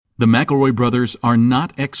The McElroy brothers are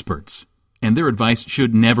not experts, and their advice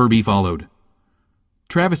should never be followed.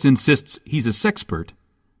 Travis insists he's a sexpert,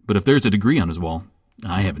 but if there's a degree on his wall,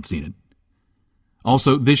 I haven't seen it.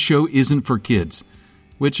 Also, this show isn't for kids,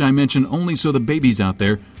 which I mention only so the babies out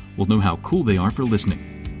there will know how cool they are for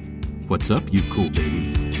listening. What's up, you cool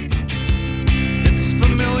baby? It's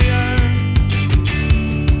familiar,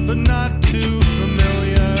 but not too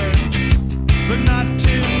familiar, but not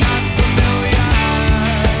too not familiar.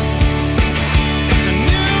 It's a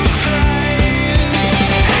new craze.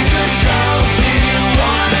 Hey, good girls, do you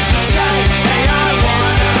wanna just say, hey, I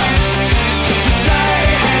wanna? Just say,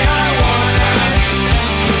 hey, I wanna.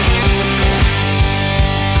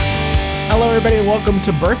 Hello, everybody, and welcome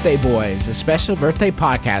to Birthday Boys, a special birthday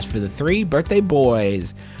podcast for the three birthday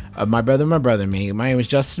boys of my brother, me. My name is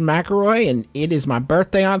Justin McElroy, and it is my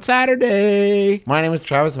birthday on Saturday. My name is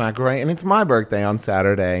Travis McElroy, and it's my birthday on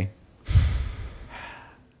Saturday.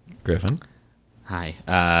 Griffin. Hi,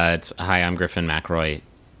 I'm Griffin McElroy,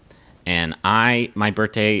 and my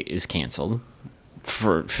birthday is canceled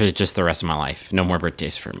for just the rest of my life. No more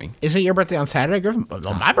birthdays for me. Is it your birthday on Saturday, Griffin?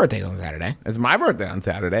 No, my birthday's on Saturday. It's my birthday on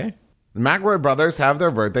Saturday. The McElroy brothers have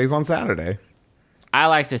their birthdays on Saturday. I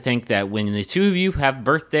like to think that when the two of you have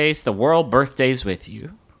birthdays, the world birthdays with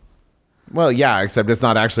you. Well, yeah, except it's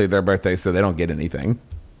not actually their birthday, so they don't get anything.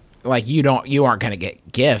 Like, you aren't going to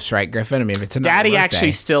get gifts, right, Griffin? I mean, if it's another Daddy birthday.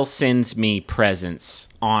 actually still sends me presents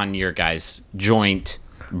on your guys' joint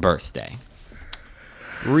birthday.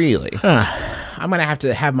 Really? I'm going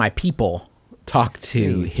to have my people talk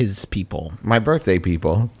to his people. My birthday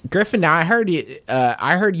people. Griffin, now I heard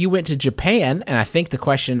you went to Japan, and I think the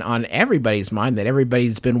question on everybody's mind that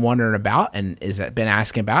everybody's been wondering about and been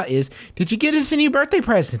asking about is, did you get us any birthday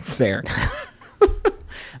presents there?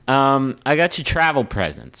 I got you travel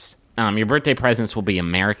presents. Your birthday presents will be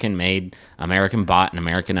American made, American bought, and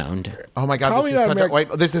American owned. Oh my God,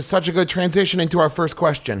 this is such a good transition into our first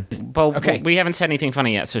question. But okay. We haven't said anything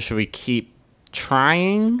funny yet, so should we keep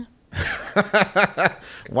trying?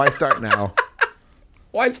 Why start now?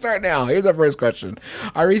 Why start now? Here's our first question.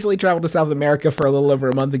 I recently traveled to South America for a little over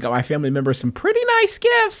a month and got my family members some pretty nice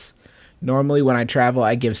gifts. Normally when I travel,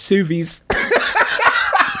 I give Souvies.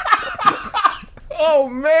 Oh,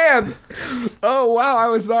 man. Oh, wow. I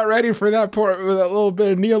was not ready for that part with that little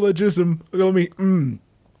bit of neologism.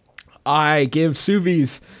 I give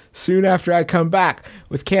Souvies soon after I come back.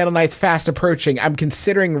 With candle nights fast approaching, I'm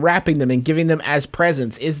considering wrapping them and giving them as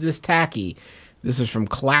presents. Is this tacky? This is from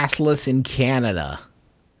Classless in Canada.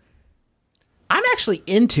 I'm actually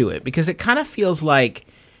into it because it kind of feels like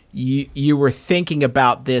you were thinking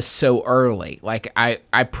about this so early. Like I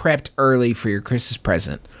prepped early for your Christmas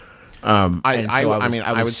present.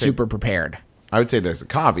 I was super prepared. I would say there's a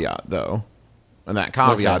caveat though, and that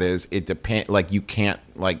caveat is it depends. Like you can't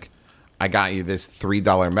like. I got you this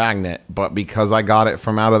 $3 magnet, but because I got it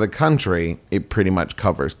from out of the country, it pretty much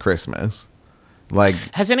covers Christmas. Like,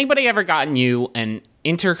 has anybody ever gotten you an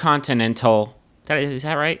intercontinental? Is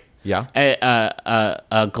that right? Yeah.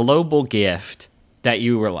 A global gift that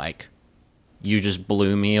you were like, you just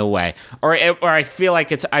blew me away, or I feel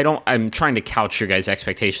like I'm trying to couch your guys'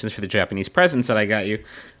 expectations for the Japanese presents that I got you.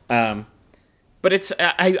 But it's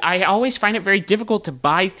I always find it very difficult to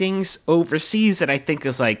buy things overseas that I think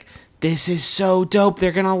is like, this is so dope.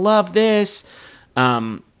 They're going to love this.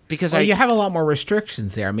 Because you have a lot more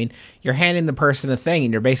restrictions there. I mean, you're handing the person a thing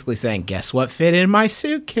and you're basically saying, guess what fit in my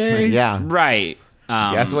suitcase? Yeah. Right.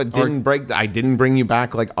 Guess what didn't break? I didn't bring you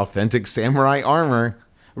back like authentic samurai armor.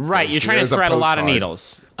 Right. So you're trying to thread a lot of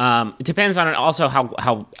needles. It depends on also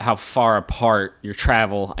how far apart your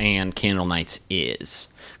travel and candle nights is.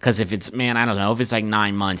 Because if it's, I don't know, if it's like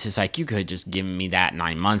 9 months, it's like you could just give me that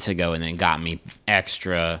 9 months ago and then got me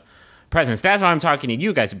extra presents. That's what I'm talking to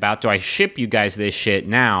you guys about. Do I ship you guys this shit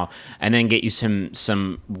now and then get you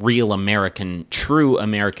some real American, true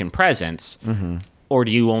American presents? Mm-hmm. Or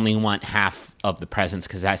do you only want half of the presents?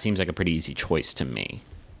 Because that seems like a pretty easy choice to me.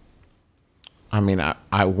 I mean,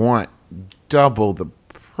 I want double the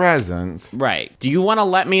presents. Right. Do you want to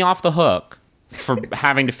let me off the hook for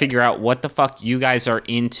having to figure out what the fuck you guys are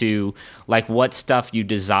into, like what stuff you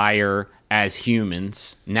desire as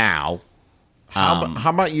humans now? How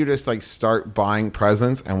about you just like start buying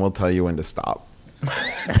presents and we'll tell you when to stop?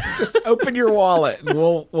 Just open your wallet and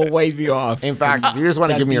we'll wave you off. In fact, if you just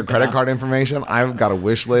want to give me your credit card information, I've got a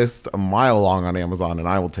wish list a mile long on Amazon and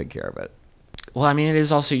I will take care of it. Well, I mean, it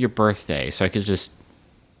is also your birthday, so I could just...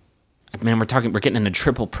 Man, we're getting into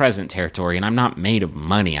triple present territory, and I'm not made of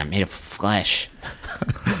money. I'm made of flesh.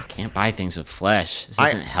 Can't buy things with flesh. This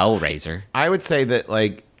isn't Hellraiser. I would say that,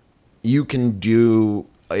 like, you can do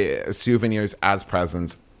souvenirs as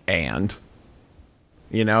presents and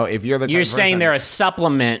if you're the You're type of saying person- they're a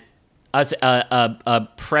supplement, a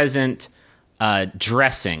present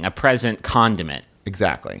dressing, a present condiment.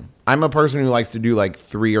 Exactly. I'm a person who likes to do like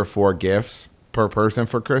 3 or 4 gifts per person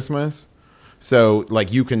for Christmas. So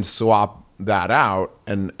like you can swap that out,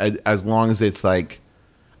 and as long as it's like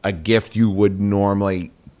a gift you would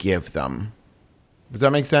normally give them. Does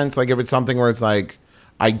that make sense? Like if it's something where it's like,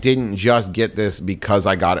 I didn't just get this because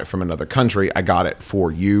I got it from another country. I got it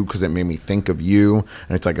for you because it made me think of you.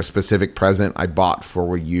 And it's like a specific present I bought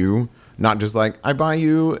for you. Not just like, I buy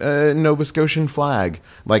you a Nova Scotian flag.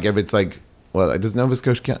 Like if it's like, well, does Nova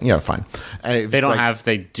Scotia count? Yeah, fine. And if They it's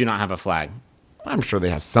they do not have a flag. I'm sure they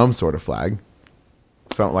have some sort of flag.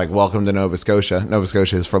 Something like, welcome to Nova Scotia. Nova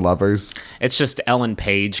Scotia is for lovers. It's just Ellen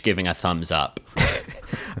Page giving a thumbs up.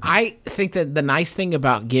 I think that the nice thing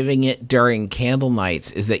about giving it during candle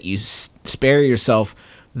nights is that you spare yourself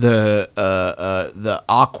the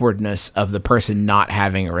awkwardness of the person not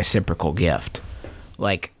having a reciprocal gift.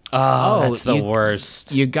 Like, That's the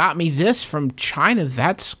worst. You got me this from China.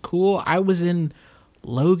 That's cool. I was in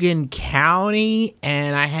Logan County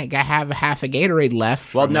and I have a half a Gatorade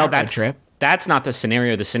left. Well, from no, that road that's trip. That's not the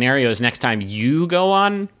scenario. The scenario is next time you go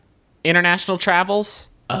on international travels.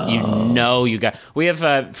 You got. We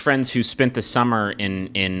have friends who spent the summer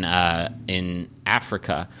in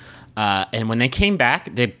Africa, and when they came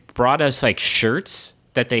back, they brought us like shirts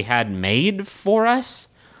that they had made for us,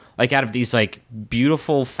 like out of these like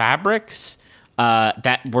beautiful fabrics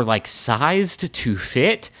that were like sized to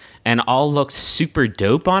fit and all looked super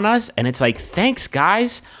dope on us. And it's like, thanks,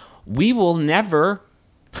 guys. We will never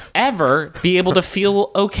ever be able to feel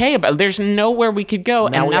okay about it. There's nowhere we could go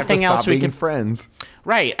Now and we have to nothing else stop we being could. friends.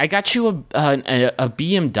 Right. I got you a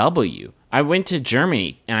BMW. I went to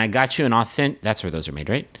Germany and I got you an authentic. That's where those are made,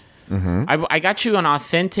 right? Mm-hmm. I got you an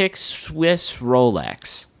authentic Swiss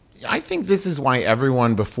Rolex. I think this is why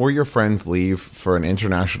everyone, before your friends leave for an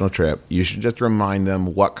international trip, you should just remind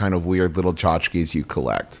them what kind of weird little tchotchkes you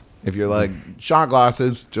collect. If you're like, shot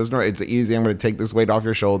glasses, just know it's easy. I'm going to take this weight off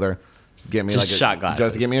your shoulder. Just get me Just like shot glasses.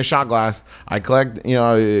 Just give me a shot glass. I collect,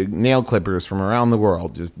 nail clippers from around the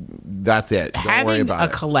world. Just that's it. Don't worry Having about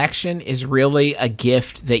a collection is really a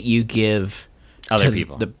gift that you give Other to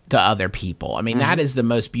people. to other people. I mean, that is the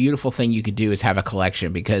most beautiful thing you could do is have a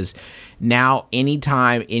collection, because now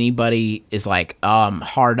anytime anybody is like,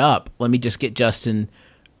 hard up, let me just get Justin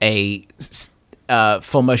a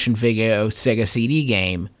full motion video Sega CD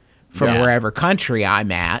game from Yeah. wherever country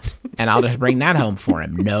I'm at, and I'll just bring that home for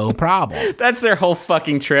him. No problem. That's their whole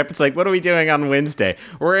fucking trip. It's like, what are we doing on Wednesday?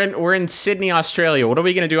 We're in Sydney, Australia. What are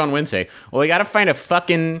we gonna do on Wednesday? Well, we gotta find a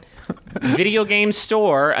fucking video game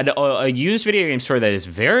store, a used video game store that is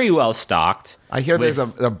very well stocked. I hear there's a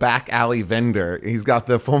back alley vendor. He's got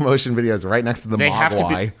the full motion videos right next to the They have to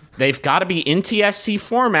Mogwai. be. They've got to be NTSC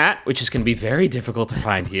format, which is going to be very difficult to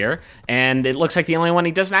find here. And it looks like the only one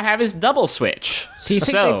he does not have is double switch. Do you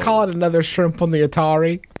think they call it another shrimp on the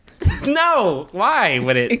Atari? No, why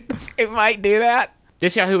would it? It might do that.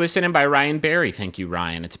 This Yahoo was sent in by Ryan Barry. Thank you,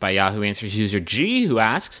 Ryan. It's by Yahoo Answers user G, who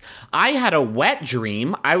asks, I had a wet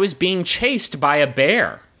dream. I was being chased by a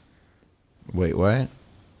bear. Wait, what?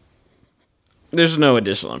 There's no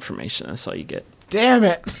additional information. That's all you get. Damn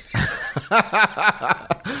it.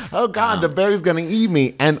 Oh God, the bear's gonna eat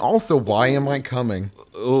me. And also, why am I coming?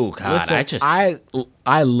 Oh, God. Listen,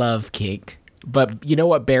 I love kink, but you know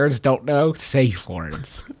what bears don't know? Safe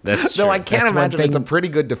words. That's true. No, I can't That's one imagine it's a thing- pretty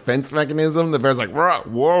good defense mechanism. The bear's like,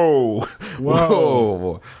 whoa,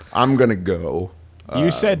 I'm gonna go.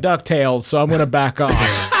 You said DuckTales, so I'm going to back off.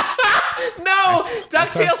 No,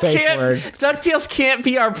 that's our safe word. DuckTales can't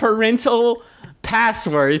be our parental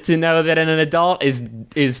password to know that an adult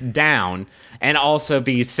is down, and also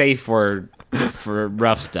be safe word for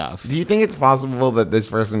rough stuff. Do you think it's possible that this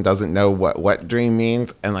person doesn't know what wet dream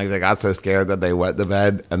means, and like they got so scared that they wet the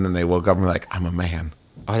bed, and then they woke up and were like, I'm a man.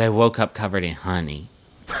 Or they woke up covered in honey.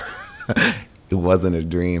 It wasn't a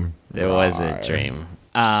dream. There was a dream.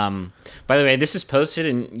 By the way, this is posted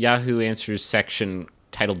in Yahoo Answers section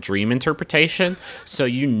titled Dream Interpretation, so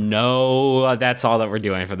you know that's all that we're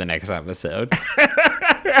doing for the next episode.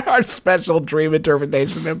 Our special dream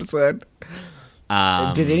interpretation episode.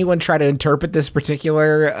 Did anyone try to interpret this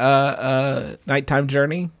particular nighttime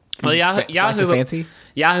journey? Well, Yahoo Fancy?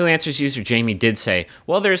 Yahoo Answers user Jamie did say,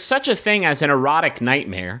 well, there's such a thing as an erotic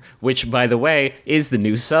nightmare, which, by the way, is the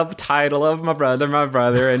new subtitle of My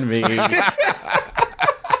Brother, and Me.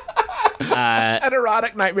 An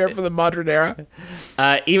erotic nightmare for the modern era.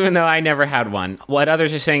 Even though I never had one. What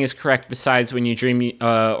others are saying is correct. Besides, when you dream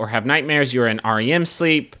or have nightmares, you're in REM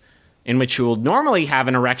sleep. in which you will normally have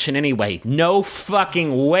an erection anyway. No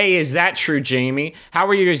fucking way is that true, Jamie. How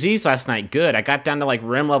were your Z's last night? Good. I got down to like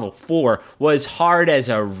rim level 4. Was hard as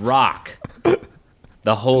a rock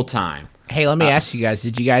the whole time. Hey, let me ask you guys,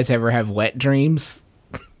 did you guys ever have wet dreams?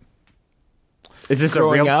 Is this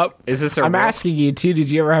Growing a real? up? Is this a I'm real? asking you too, did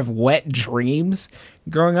you ever have wet dreams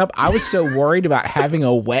growing up? I was so worried about having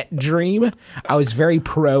a wet dream. I was very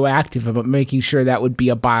proactive about making sure that would be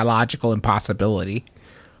a biological impossibility.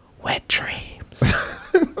 Wet dreams.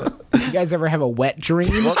 You guys ever have a wet dream?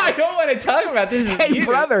 I don't want to talk about this. Hey,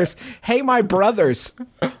 brothers. Hey, my brothers.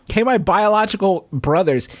 Hey, my biological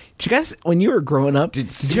brothers. Did you guys, when you were growing up,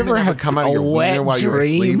 Did you ever come out of your wet wiener while you were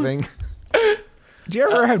dream? sleeping? Did you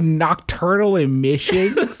ever have nocturnal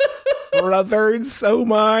emissions? Brothers, oh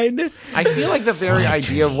mine. I feel like the very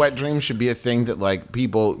idea of wet dreams should be a thing that like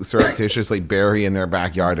people surreptitiously bury in their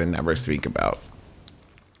backyard and never speak about.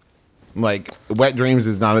 Like, wet dreams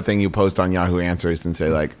is not a thing you post on Yahoo Answers and say,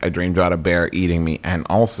 like, I dreamed about a bear eating me. And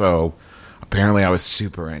also, apparently I was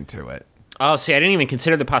super into it. Oh, see, I didn't even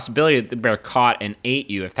consider the possibility that the bear caught and ate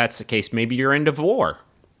you. If that's the case, maybe you're into vor.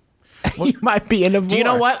 You might be in a Do you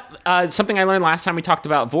know what? Something I learned last time we talked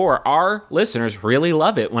about vor. Our listeners really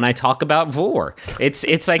love it when I talk about vor.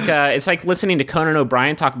 It's like listening to Conan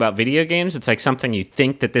O'Brien talk about video games. It's like something you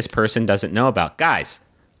think that this person doesn't know about. Guys,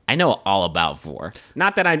 I know all about vor.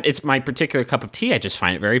 Not that it's my particular cup of tea. I just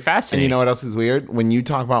find it very And fascinating. you know what else is weird? When you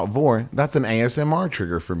talk about vor, that's an ASMR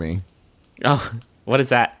trigger for me. Oh, what is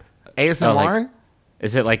that? ASMR? Oh, like,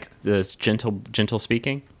 is it like this gentle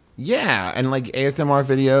speaking? Yeah, and like ASMR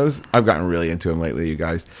videos, I've gotten really into them lately, you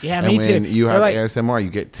guys. Yeah, and me when too. you They're have like- ASMR, you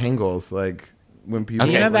get tingles. Like when people,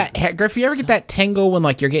 Okay. You know that, Griff, you ever get that tingle when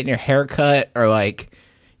like you're getting your hair cut or like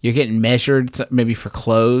you're getting measured maybe for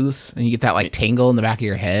clothes and you get that like tingle in the back of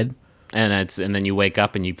your head? And then you wake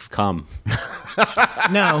up and you come.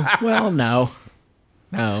 No. Well, no.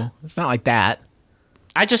 No. It's not like that.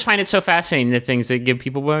 I just find it so fascinating, the things that give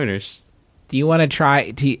people boners. Do you want to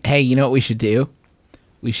try? Hey, you know what we should do?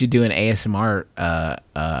 We should do an ASMR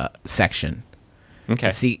section.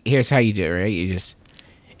 Okay. See, here's how you do it, right?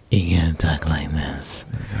 You gotta talk like this.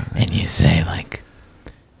 And you say like,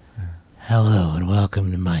 hello and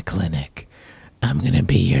welcome to my clinic. I'm gonna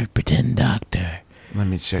be your pretend doctor. let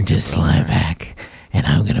me check. Just lie back and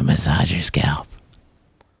I'm gonna massage your scalp.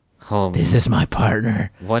 Oh, This is my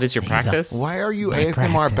partner. what is your practice? Why are you My ASMR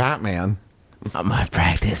practice. Batman? My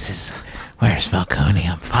practice is, where's Falcone?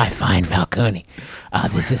 I'm fine Falcone.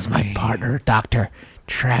 This is my partner, Dr.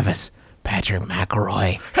 Travis Patrick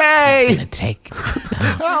McElroy. Hey! He's gonna take.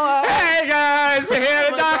 Hey guys, we're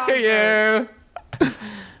here to doctor you.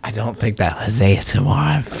 I don't think that was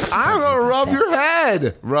ASMR. I'm gonna rub your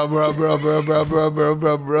head. Rub.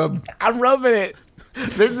 I'm rubbing it.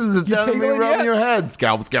 This is the time of me tingling rubbing yet? your head.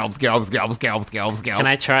 Scalp. Can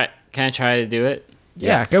I try to do it?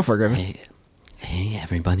 Yeah, go for it, Griffin. Hey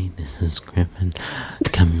everybody, this is Griffin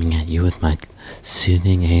coming at you with my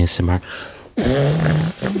soothing ASMR.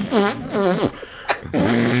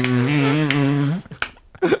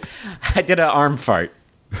 I did an arm fart.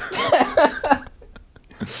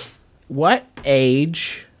 What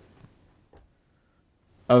age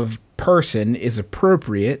of person is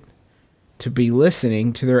appropriate to be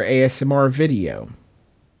listening to their ASMR video?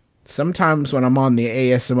 Sometimes when I'm on the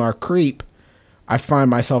ASMR creep, I find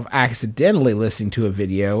myself accidentally listening to a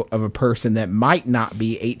video of a person that might not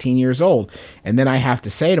be 18 years old. And then I have to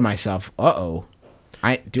say to myself, uh-oh,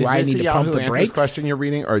 I Is need this to a pump Yahoo the Answers brakes? question you're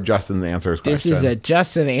reading or Justin Answers This question? is a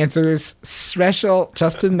Justin Answers special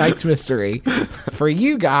Justin Knight's mystery for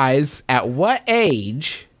you guys. At what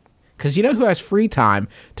age? Because you know who has free time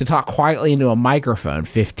to talk quietly into a microphone?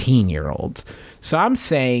 15-year-olds. So I'm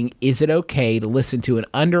saying, is it okay to listen to an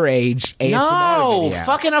underage ASMR No, video?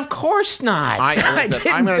 fucking of course not. didn't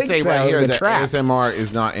I'm going to think say so. right It was here a that trap. ASMR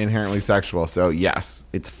is not inherently sexual. So yes,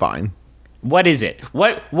 it's fine. What is it?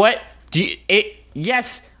 What do you, it?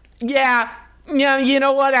 Yes, yeah. You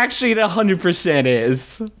know what? Actually, it 100%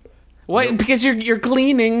 is. What? Because you're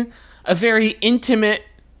gleaning a very intimate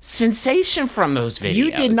sensation from those videos.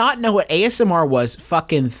 You did not know what ASMR was.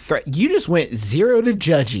 Fucking, you just went 0 to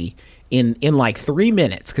judgy in like 3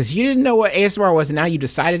 minutes because you didn't know what ASMR was, and now you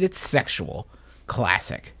decided it's sexual.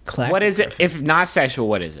 Classic. What is it? If not sexual,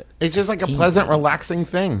 what is it? It's just like a pleasant, relaxing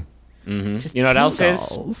thing. Just You know what else is?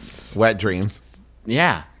 tingles. Wet dreams.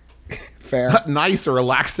 Yeah. Fair. Nice,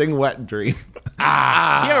 relaxing wet dream. You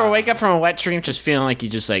ever wake up from a wet dream just feeling like you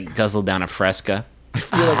just like guzzled down a Fresca? I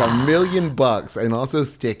feel like $1,000,000 and also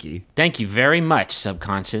sticky. Thank you very much,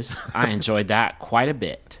 subconscious. I enjoyed that quite a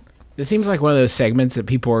bit. This seems like one of those segments that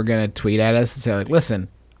people are going to tweet at us and say, like, listen,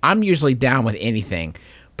 I'm usually down with anything,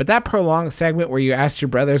 but that prolonged segment where you asked your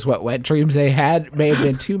brothers what wet dreams they had may have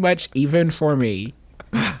been too much even for me.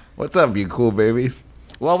 What's up, you cool babies?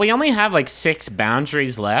 Well, we only have like 6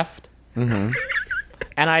 boundaries left. Mm-hmm.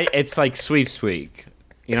 And it's like sweeps week.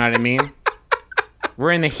 You know what I mean?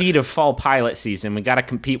 We're in the heat of fall pilot season. We got to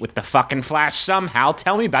compete with the fucking Flash somehow.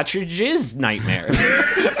 Tell me about your jizz nightmare.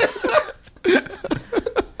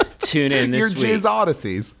 Tune in this week. Your jizz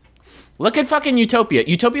odysseys. Look at fucking Utopia.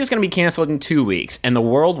 Utopia is going to be canceled in 2 weeks, and the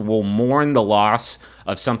world will mourn the loss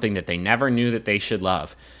of something that they never knew that they should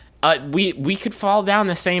love. We could fall down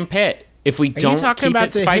the same pit if we don't keep it spicy. Are you talking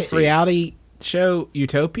about the hit reality show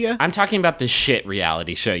Utopia? I'm talking about the shit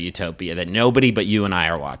reality show Utopia that nobody but you and I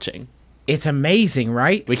are watching. It's amazing,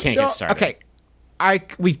 right? We can't get started. Okay,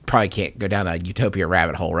 we probably can't go down a Utopia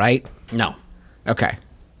rabbit hole, right? No. Okay.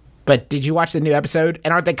 But did you watch the new episode?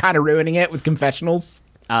 And aren't they kind of ruining it with confessionals?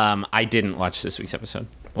 I didn't watch this week's episode.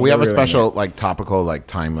 We have a special, topical,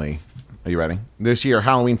 timely. Are you ready? This year,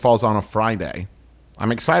 Halloween falls on a Friday.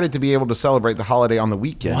 I'm excited to be able to celebrate the holiday on the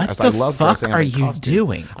weekend. What the fuck are you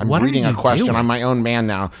doing? I'm reading a question. I'm my own man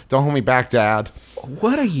now. Don't hold me back, Dad.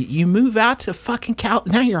 What are you? You move out to fucking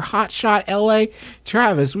now you're hotshot LA.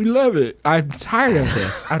 Travis, we love it. I'm tired of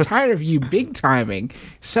this. I'm tired of you big timing.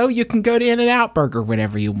 So you can go to In-N-Out Burger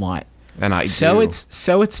whenever you want. And I do.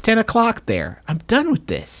 So it's 10 o'clock there. I'm done with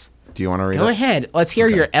this. Do you want to read it? Go ahead. Let's hear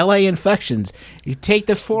your LA inflections. You take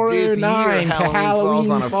the 409 to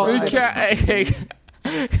Halloween Falls.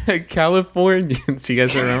 Californians, you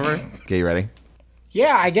guys remember? Okay, you ready?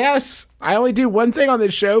 Yeah, I guess. I only do one thing on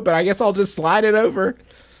this show, but I guess I'll just slide it over.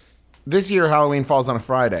 This year, Halloween falls on a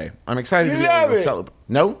Friday. I'm excited to be able to celebrate.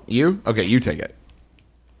 No? You? Okay, you take it.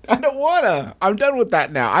 I don't wanna. I'm done with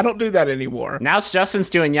that now. I don't do that anymore. Now Justin's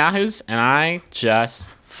doing Yahoos, and I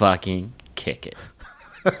just fucking kick it.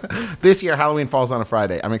 This year, Halloween falls on a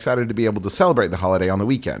Friday. I'm excited to be able to celebrate the holiday on the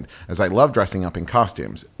weekend, as I love dressing up in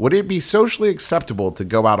costumes. Would it be socially acceptable to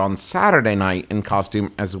go out on Saturday night in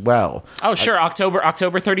costume as well? Oh, sure. October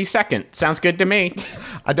 32nd. Sounds good to me.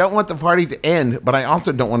 I don't want the party to end, but I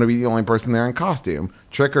also don't want to be the only person there in costume.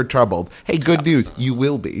 Trick or troubled. Hey, good news. You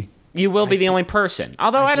will be. You will be the only person.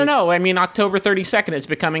 Although, I don't know. I mean, October 32nd is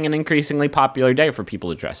becoming an increasingly popular day for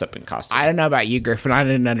people to dress up in costume. I don't know about you, Griffin. I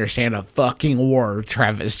didn't understand a fucking word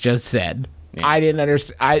Travis just said. Yeah. I didn't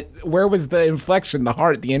understand. Where was the inflection, the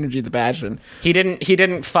heart, the energy, the passion? He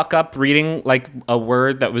didn't fuck up reading like a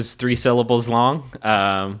word that was 3 syllables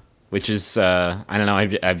long, which is I don't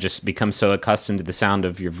know. I've just become so accustomed to the sound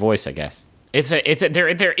of your voice. I guess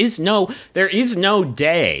there is no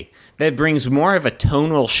day that brings more of a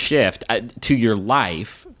tonal shift to your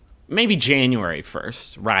life. Maybe January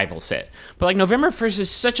 1st rivals it. But like November 1st is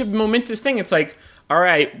such a momentous thing. It's like, all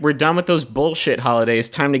right, we're done with those bullshit holidays.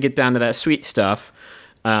 Time to get down to that sweet stuff.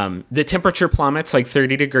 The temperature plummets like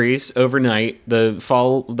 30 degrees overnight. The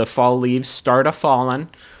fall leaves start a-falling.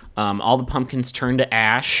 All the pumpkins turn to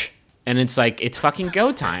ash. And it's like, it's fucking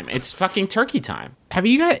go time. It's fucking turkey time. Have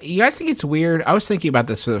you guys think it's weird? I was thinking about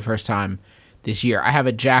this for the first time this year. I have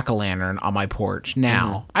a jack-o'-lantern on my porch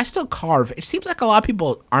now. I still carve. It seems like a lot of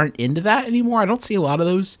people aren't into that anymore. I don't see a lot of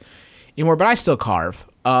those anymore, but I still carve.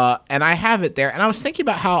 And I have it there. And I was thinking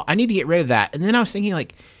about how I need to get rid of that. And then I was thinking,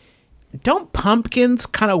 like, don't pumpkins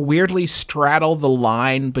kind of weirdly straddle the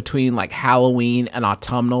line between, like, Halloween and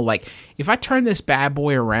autumnal? Like, if I turn this bad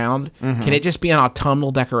boy around, can it just be an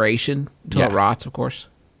autumnal decoration until it rots, of course?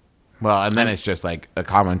 Well, and then it's just, like, a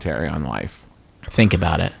commentary on life. Think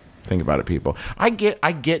about it. Think about it, people. I get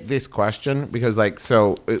this question because, like,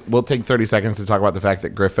 so we'll take 30 seconds to talk about the fact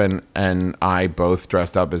that Griffin and I both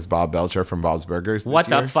dressed up as Bob Belcher from Bob's Burgers this What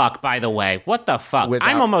year. the fuck, by the way? What the fuck?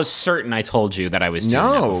 I'm almost certain I told you that I was doing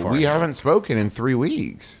that before. No, we haven't spoken in 3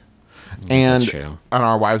 weeks. That's true. And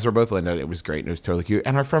our wives were both Linda. It was great. And it was totally cute.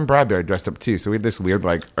 And our friend Bradbury dressed up, too. So we had this weird,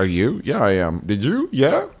 like, are you? Yeah, I am. Did you?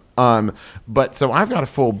 Yeah. But so I've got a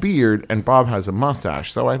full beard and Bob has a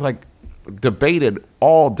mustache. So I, like, debated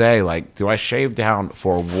all day, like, do I shave down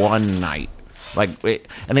for one night?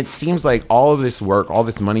 And it seems like all of this work, all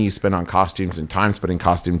this money you spend on costumes and time putting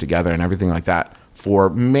costume together and everything like that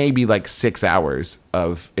for maybe like 6 hours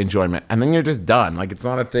of enjoyment, and then you're just done. Like, it's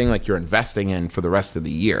not a thing like you're investing in for the rest of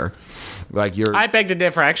the year. Like, I beg to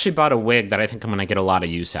differ. I actually bought a wig that I think I'm gonna get a lot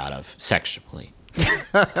of use out of sexually.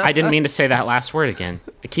 I didn't mean to say that last word again.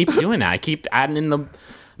 I keep doing that. I keep adding in the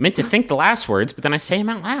meant to think the last words, but then I say them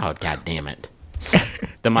out loud. God damn it.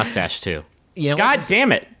 The mustache, too. God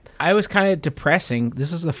damn it. I was kind of depressing.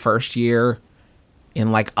 This is the first year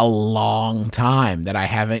in, like, a long time that I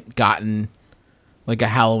haven't gotten, like, a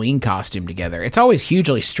Halloween costume together. It's always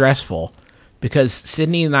hugely stressful because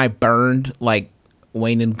Sydney and I burned, like,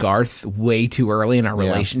 Wayne and Garth way too early in our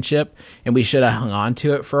relationship, and we should have hung on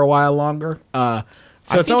to it for a while longer. So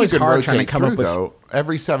it's always hard trying to come up with. Though,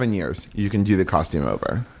 every 7 years, you can do the costume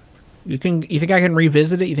over. You think I can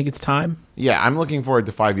revisit it? You think it's time? Yeah, I'm looking forward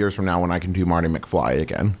to 5 years from now when I can do Marty McFly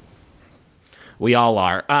again. We all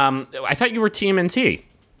are. I thought you were TMNT.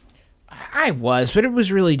 I was, but it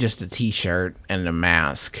was really just a t-shirt and a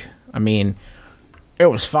mask. I mean, it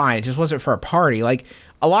was fine. It just wasn't for a party. Like,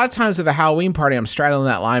 a lot of times with a Halloween party, I'm straddling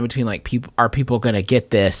that line between, like, are people going to get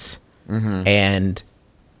this? And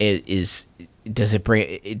do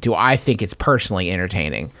I think it's personally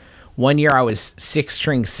entertaining? One year I was Six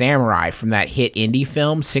String Samurai from that hit indie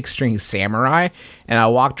film, Six String Samurai, and I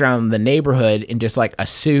walked around the neighborhood in just, like, a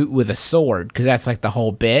suit with a sword, because that's, like, the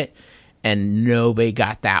whole bit. And nobody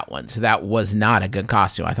got that one. So that was not a good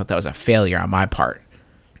costume. I thought that was a failure on my part.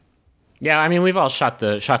 Yeah, I mean, we've all shot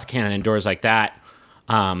the cannon indoors like that.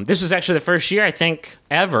 This was actually the first year, I think,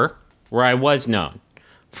 ever where I was known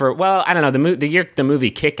for, well, I don't know, the year the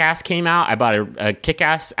movie Kick-Ass came out, I bought a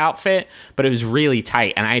Kick-Ass outfit, but it was really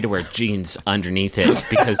tight, and I had to wear jeans underneath it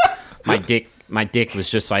because my dick was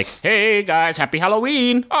just like, hey, guys, happy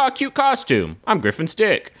Halloween. Oh, cute costume. I'm Griffin's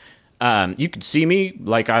dick. You could see me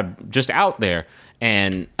like I'm just out there.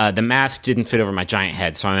 And the mask didn't fit over my giant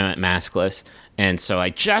head, so I went maskless. And so I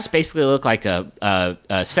just basically looked like a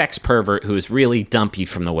sex pervert who was really dumpy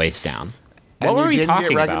from the waist down. What were we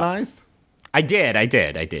talking about? Recognized? I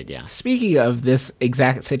did, yeah. Speaking of this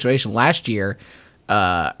exact situation, last year,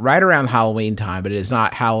 right around Halloween time, but it is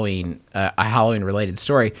not Halloween, a Halloween-related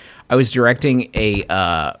story, I was directing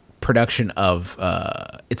a production of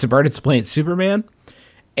It's a Bird, It's a Plane, It's Superman.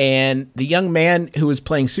 And the young man who was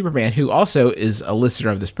playing Superman, who also is a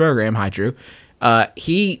listener of this program, hi, Drew,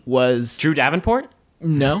 he was... Drew Davenport?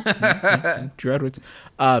 No. Drew Edwards.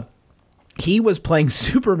 He was playing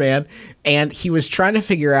Superman, and he was trying to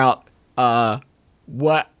figure out how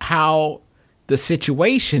the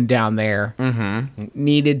situation down there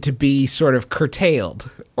needed to be sort of curtailed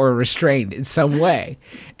or restrained in some way.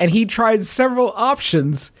 And he tried several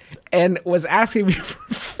options and was asking me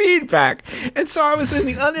for feedback. And so I was in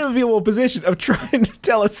the unenviable position of trying to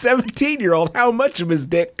tell a 17-year-old how much of his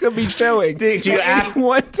dick could be showing. Did you ask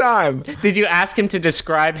one time? Did you ask him to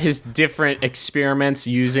describe his different experiments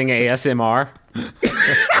using ASMR?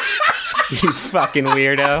 You fucking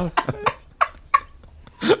weirdo.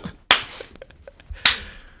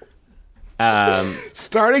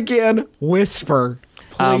 Start again. Whisper.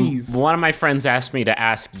 Please. One of my friends asked me to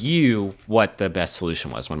ask you what the best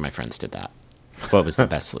solution was. One of my friends did that. What was the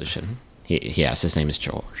best solution? He asked. His name is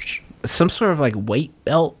George. Some sort of like weight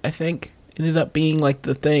belt, I think, ended up being like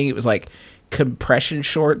the thing. It was like compression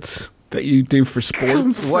shorts that you do for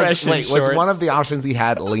sports. Was one of the options he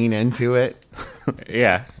had lean into it?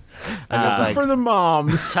 Yeah. For the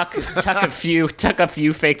moms. Tuck a few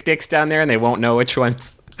fake dicks down there, and they won't know which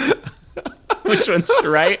one's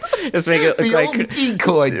right. Just make it look the like old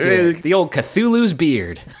decoy dick. The old Cthulhu's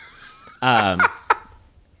beard. You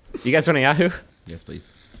guys want a Yahoo? Yes, please.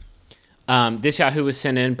 This Yahoo was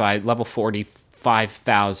sent in by level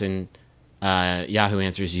 45,000 Yahoo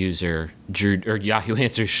Answers user Drew, or Yahoo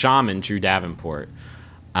Answers shaman Drew Davenport.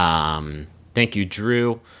 Thank you,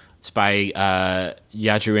 Drew. It's by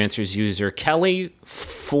Yahoo Answers user Kelly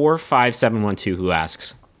 45712, who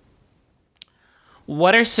asks,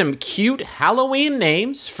 what are some cute Halloween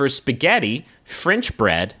names for spaghetti, French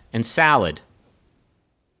bread, and salad?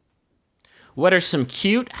 What are some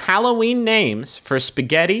cute Halloween names for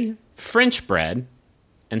spaghetti, French bread,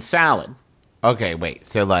 and salad? Okay, wait.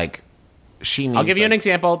 So, like, I'll give you an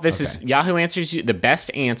example. This is Yahoo Answers, the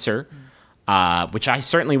best answer, which I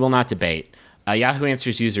certainly will not debate. Yahoo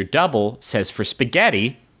Answers user Double says for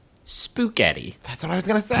spaghetti, Spooketti. That's what I was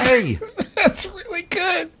going to say. That's really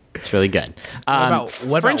good. It's really good.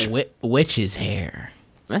 What about witch's hair?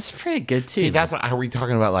 That's pretty good, too. See, that's what, are we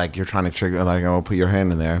talking about, like, you're trying to trigger, like, I'm going to put your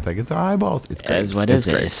hand in there. It's like, it's eyeballs. It's grapes. What is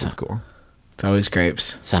grapes. it? It's cool. It's always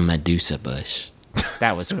grapes. Some Medusa bush.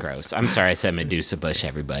 That was gross. I'm sorry I said Medusa bush,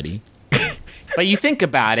 everybody. But you think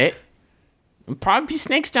about it, there'll probably be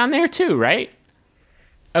snakes down there, too, right?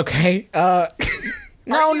 Okay. No.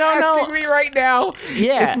 Asking me right now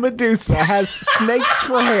if Medusa has snakes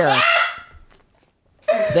for hair.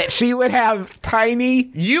 That she would have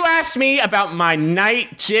tiny... You asked me about my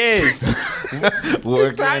night jizz.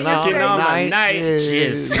 Working on my night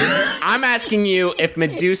jizz. I'm asking you if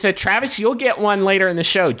Medusa... Travis, you'll get one later in the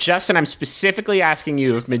show. Justin, I'm specifically asking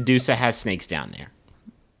you if Medusa has snakes down there.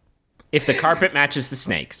 If the carpet matches the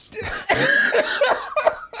snakes.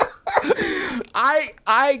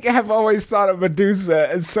 I have always thought of Medusa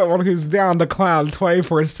as someone who's down to clown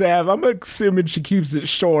 24/7. I'm assuming she keeps it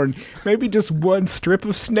short. Maybe just one strip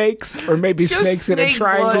of snakes, or maybe snakes in a snake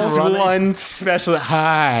triangle. Just running. one special.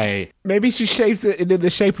 Hi. Maybe she shapes it into the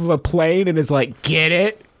shape of a plane and is like, get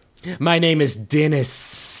it? My name is Dennis.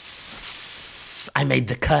 I made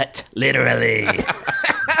the cut, literally.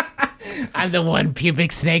 I'm the one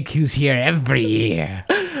pubic snake who's here every year.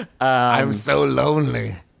 I'm so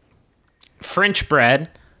lonely. French bread,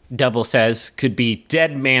 Double says, could be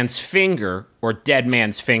dead man's finger or dead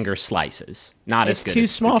man's finger slices. Not as It's good too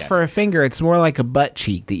as small spaghetti. for a finger. It's more like a butt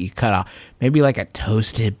cheek that you cut off. Maybe like a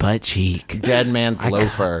toasted butt cheek. Dead man's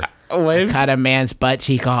loafer. Cut a man's butt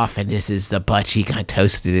cheek off, and this is the butt cheek I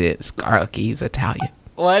toasted it. It's garlicky. He's Italian.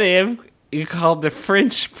 What if you called the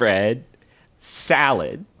French bread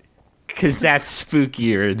salad? Because that's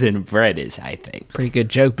spookier than bread is, I think. Pretty good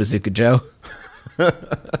joke, Bazooka Joe.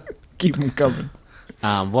 Keep them coming.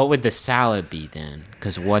 What would the salad be then?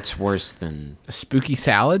 Because what's worse than... A spooky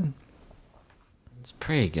salad? It's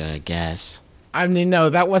pretty good, I guess. I mean, no,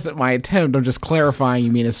 that wasn't my attempt. I'm just clarifying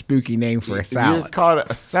you mean a spooky name for a You salad. just call it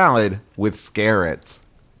a salad with scarrots.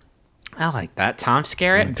 I like that. Tom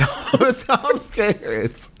Skerritt? It sounds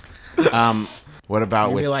scarrots. What about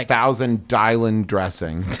Maybe with like- Thousand Island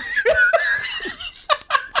dressing?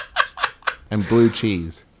 And blue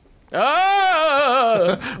cheese.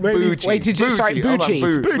 Oh! Maybe, Boo wait, did you, cheese, sorry, boo boo cheese. cheese.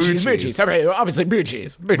 Hold on, Boo boo cheese, boo cheese. cheese. Sorry, obviously boo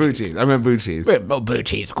cheese. Boo Blue cheese. cheese. I meant blue cheese. Oh, boo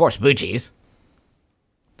cheese. Of course, boo cheese.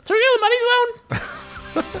 So are you in the money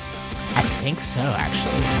zone? I think so,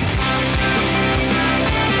 actually.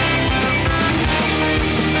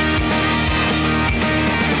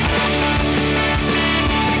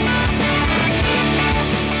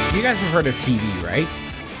 You guys have heard of TV, right?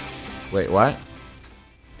 Wait, what?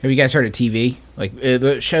 Have you guys heard of TV? Like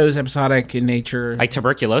the shows episodic in nature? Like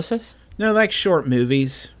tuberculosis? No, like short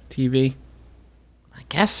movies, TV. I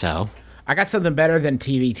guess so. I got something better than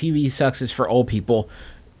TV. TV sucks. It's for old people.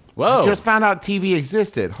 Whoa. Just found out TV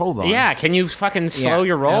existed. Hold on. Yeah, can you fucking slow Yeah,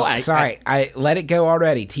 your roll? no, sorry, I let it go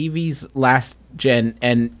already. TV's last gen,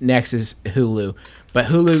 and next is Hulu. But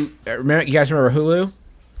Hulu, remember? You guys remember Hulu?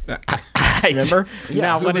 Remember?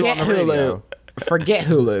 Yeah, what Hulu is on the radio. Forget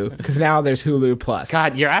Hulu, because now there's Hulu Plus.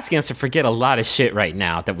 God, you're asking us to forget a lot of shit right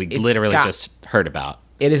now that we literally got- just heard about.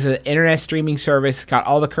 It is an internet streaming service. It's got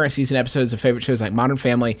all the current season episodes of favorite shows like Modern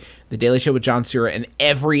Family, The Daily Show with Jon Stewart, and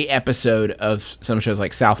every episode of some shows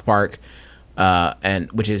like South Park,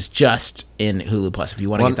 and which is just in Hulu Plus. If you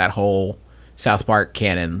want to get that whole South Park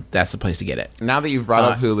canon, that's the place to get it. Now that you've brought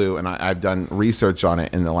up Hulu, and I've done research on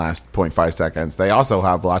it in the last 0.5 seconds, they also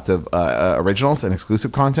have lots of originals and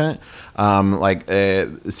exclusive content.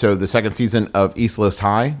 So the second season of East Coast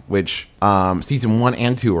High, which season 1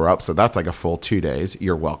 and 2 are up, so that's like a full 2 days.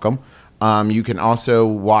 You're welcome. You can also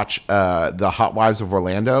watch The Hot Wives of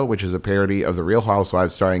Orlando, which is a parody of The Real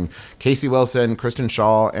Housewives, starring Casey Wilson, Kristen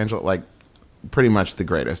Shaw, Angela, like pretty much the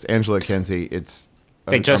greatest. Angela Kinsey. It's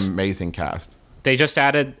an amazing cast. They just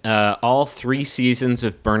added all 3 seasons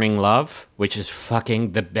of Burning Love, which is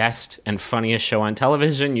fucking the best and funniest show on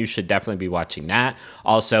television. You should definitely be watching that.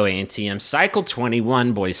 Also, ANTM Cycle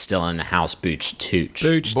 21, Boys Still in the House, Booch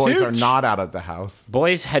Tooch. Boys are not out of the house.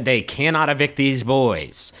 Boys, they cannot evict these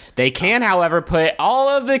boys. They can, however, put all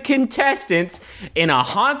of the contestants in a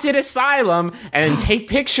haunted asylum and take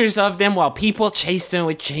pictures of them while people chase them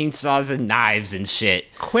with chainsaws and knives and shit.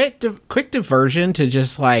 Quick diversion to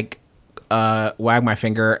just like wag my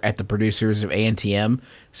finger at the producers of ANTM.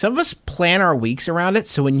 Some of us plan our weeks around it,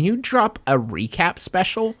 so when you drop a recap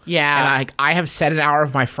special, Yeah. and I have set an hour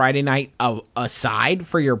of my Friday night aside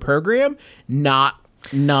for your program, not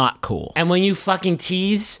cool. And when you fucking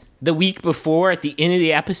tease the week before at the end of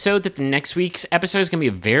the episode that the next week's episode is going to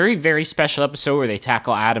be a very, very special episode where they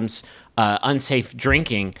tackle Adam's unsafe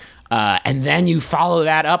drinking, and then you follow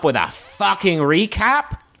that up with a fucking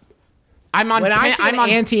recap. When I say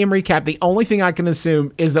ANTM recap, the only thing I can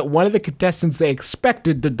assume is that one of the contestants they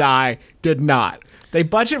expected to die did not. They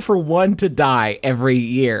budget for one to die every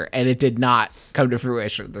year, and it did not come to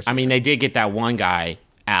fruition this year. I mean, they did get that one guy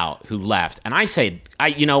out who left. And I said,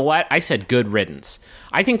 you know what? I said good riddance.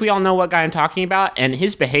 I think we all know what guy I'm talking about, and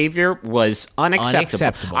his behavior was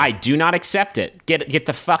unacceptable. I do not accept it. Get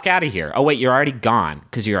the fuck out of here. Oh, wait, you're already gone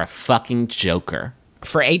because you're a fucking joker.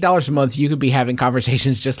 For $8 a month, you could be having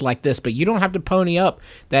conversations just like this, but you don't have to pony up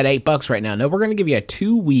that $8 right now. No, we're going to give you a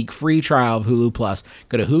 2-week free trial of Hulu Plus.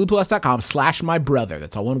 Go to huluplus.com/mybrother.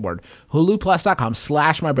 That's all one word.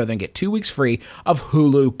 huluplus.com/mybrother and get 2 weeks free of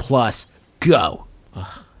Hulu Plus. Go. Ugh,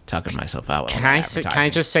 talking myself out. Can I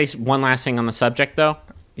just say one last thing on the subject, though?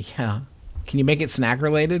 Yeah. Can you make it snack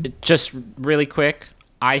related? Just really quick,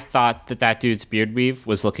 I thought that dude's beard weave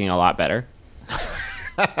was looking a lot better.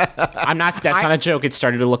 That's not a joke. It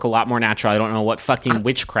started to look a lot more natural. I don't know what fucking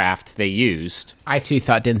witchcraft they used. I too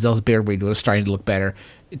thought Denzel's beard weave was starting to look better.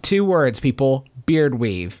 2 words, people. Beard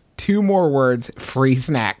weave. 2 more words. Free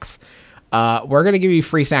snacks. We're going to give you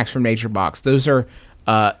free snacks from Nature Box. Those are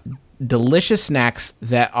delicious snacks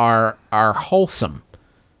that are wholesome.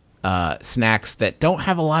 Snacks that don't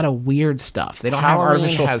have a lot of weird stuff. They don't Halloween have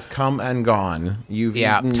artificial. has come and gone. You've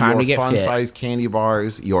eaten time your to get fit. fun-sized candy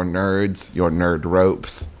bars, your nerds, your nerd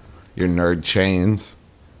ropes, your nerd chains,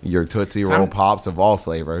 your Tootsie Roll Pops of all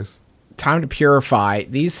flavors. Time to purify.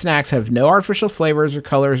 These snacks have no artificial flavors or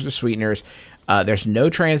colors or sweeteners. There's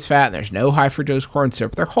no trans fat. There's no high fructose corn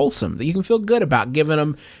syrup. They're wholesome. You can feel good about giving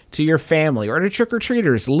them to your family or to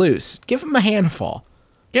trick-or-treaters loose. Give them a handful.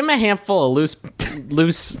 Give him a handful of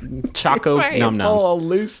loose choco num nums.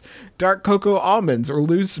 Loose dark cocoa almonds or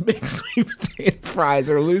loose mixed sweet potato fries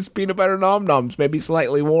or loose peanut butter nom noms, maybe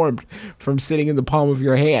slightly warmed from sitting in the palm of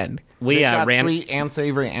your hand. We Got ran sweet and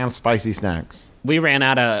savory and spicy snacks. We ran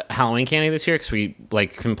out of Halloween candy this year because we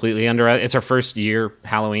completely it's our first year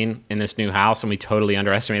Halloween in this new house, and we totally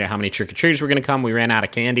underestimated how many trick-or-treaters were going to come. We ran out of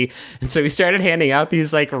candy, and so we started handing out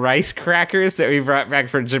these rice crackers that we brought back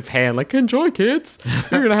from Japan. Enjoy, kids.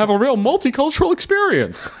 You're going to have a real multicultural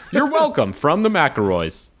experience. You're welcome from the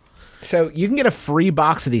McElroys. So you can get a free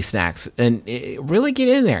box of these snacks and really get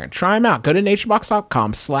in there and try them out. Go to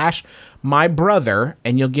naturebox.com/mybrother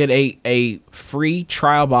and you'll get a free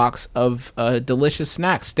trial box of delicious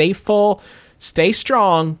snacks. Stay full, stay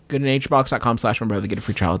strong. Go to naturebox.com/mybrother. Get a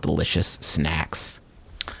free trial of delicious snacks.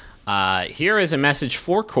 Here is a message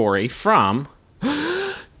for Corey from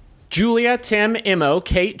Julia, Tim, Immo,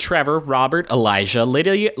 Kate, Trevor, Robert, Elijah,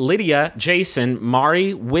 Lydia, Jason,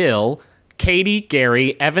 Mari, Will, Katie,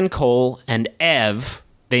 Gary, Evan Cole, and Ev.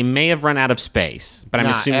 They may have run out of space, but I'm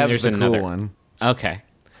assuming Ev's there's the another cool one. Okay.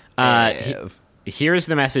 Ev. Here's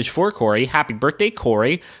the message for Corey. Happy birthday,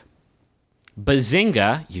 Corey.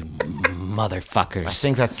 Bazinga, you motherfuckers. I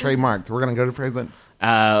think that's trademarked. We're gonna go to President. We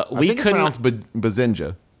I think it's couldn't. pronounced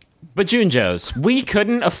Bazinga. Bajunjos, we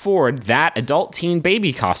couldn't afford that adult teen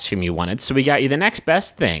baby costume you wanted, so we got you the next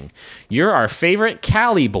best thing. You're our favorite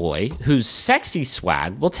Cali boy, whose sexy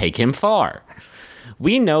swag will take him far.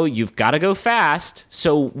 We know you've got to go fast,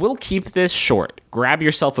 so we'll keep this short. Grab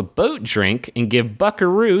yourself a boat drink and give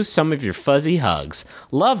Buckaroo some of your fuzzy hugs.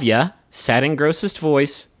 Love ya, sad and grossest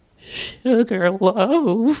voice,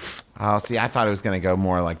 Sugarloaf. Oh, see, I thought it was gonna go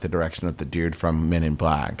more like the direction of the dude from Men in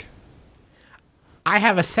Black. I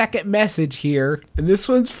have a second message here, and this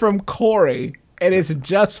one's from Corey, and it's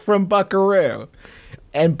just from Buckaroo.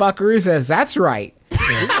 And Buckaroo says, that's right.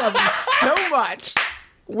 We love you so much.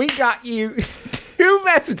 We got you 2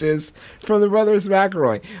 messages from the Brothers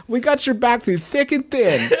McElroy. We got your back through thick and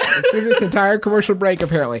thin, through this entire commercial break,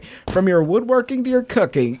 apparently. From your woodworking to your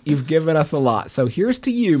cooking, you've given us a lot. So here's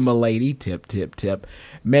to you, milady. Tip, tip, tip.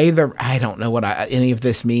 I don't know what any of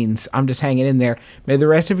this means. I'm just hanging in there. May the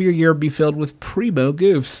rest of your year be filled with primo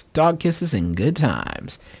goofs, dog kisses, and good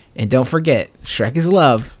times. And don't forget, Shrek is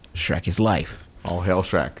love, Shrek is life. All hail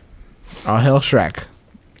Shrek. All hail Shrek.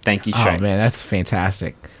 Thank you, Shrek. Oh, man, that's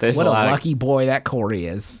fantastic. There's what a a lot of- lucky boy that Corey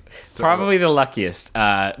is. Probably the luckiest.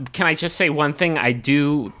 Can I just say one thing? I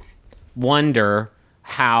do wonder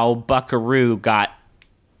how Buckaroo got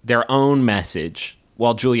their own message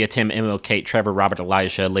while Julia, Tim, Immo, Kate, Trevor, Robert,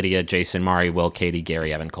 Elijah, Lydia, Jason, Mari, Will, Katie,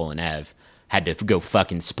 Gary, Evan, Cole, and Ev had to go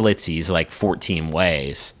fucking splitsies 14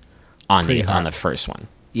 ways on the first one.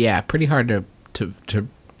 Yeah, pretty hard to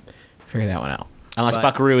figure that one out. Unless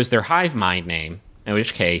Buckaroo is their hive mind name, in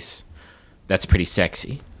which case that's pretty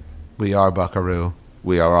sexy. We are Buckaroo.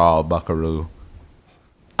 We are all Buckaroo.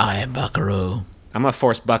 I am Buckaroo. I'm gonna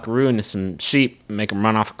force Buckaroo into some sheep and make him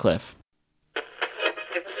run off a cliff.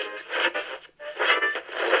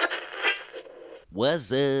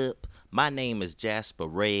 What's up? My name is Jasper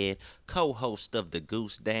Red, co-host of The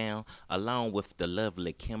Goose Down, along with the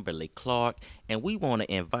lovely Kimberly Clark, and we want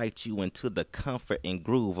to invite you into the comfort and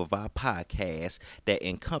groove of our podcast that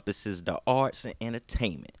encompasses the arts and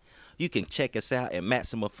entertainment. You can check us out at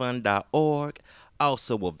MaximumFun.org,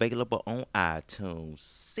 also available on iTunes.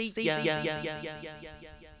 See ya.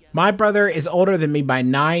 My brother is older than me by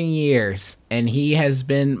 9 years, and he has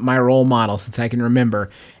been my role model since I can remember,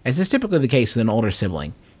 as is typically the case with an older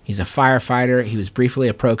sibling. He's a firefighter. He was briefly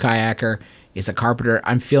a pro kayaker. He's a carpenter.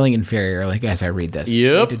 I'm feeling inferior as I read this.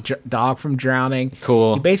 Yep. Saved a dog from drowning.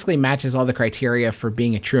 Cool. He basically matches all the criteria for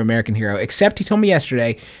being a true American hero, except he told me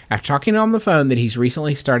yesterday, after talking to him on the phone, that he's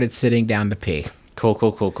recently started sitting down to pee.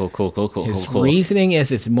 Cool. His reasoning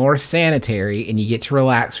is it's more sanitary and you get to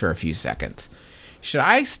relax for a few seconds. Should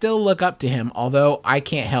I still look up to him, although I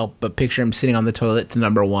can't help but picture him sitting on the toilet to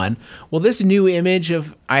number one? Will this new image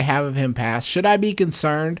I have of him pass? Should I be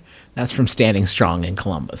concerned? That's from Standing Strong in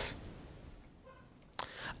Columbus.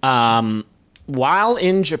 While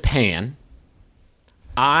in Japan,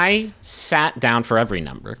 I sat down for every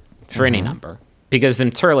number, any number, because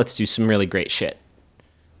them toilets do some really great shit.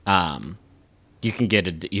 You can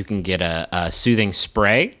get a soothing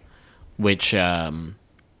spray, which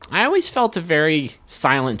I always felt a very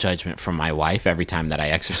silent judgment from my wife every time that I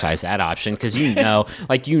exercised that option, because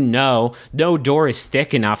no door is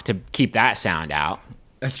thick enough to keep that sound out.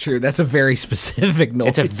 That's true. That's a very specific noise.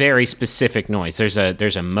 It's a very specific noise. There's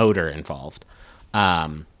a motor involved.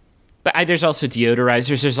 But there's also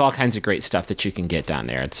deodorizers. There's all kinds of great stuff that you can get down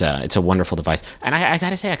there. It's a wonderful device, and I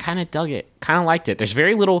gotta say, I kind of dug it. Kind of liked it. There's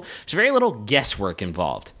very little guesswork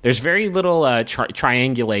involved. There's very little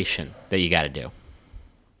triangulation that you got to do.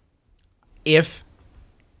 If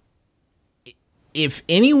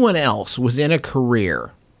anyone else was in a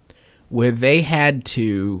career where they had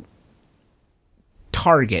to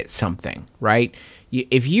target something, right?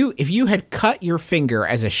 If you had cut your finger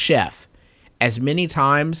as a chef as many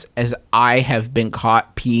times as I have been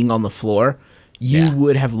caught peeing on the floor, you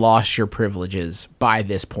would have lost your privileges by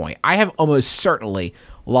this point. I have almost certainly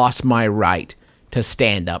lost my right to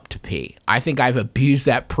stand up to pee. I think I've abused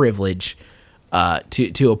that privilege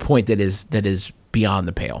to a point that is beyond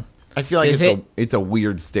the pale. I feel like it's a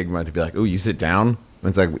weird stigma to be like, oh, you sit down?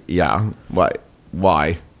 It's like, yeah,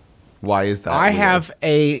 why? Why is that? I have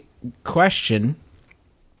a question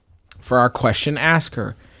for our question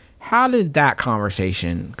asker. How did that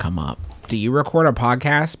conversation come up? Do you record a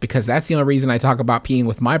podcast? Because that's the only reason I talk about peeing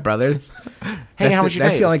with my brother. Hey, how was your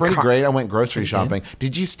day? It's pretty great. I went grocery shopping.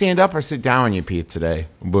 Did you stand up or sit down when you peed today?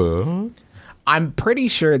 I'm pretty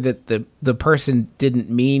sure that the person didn't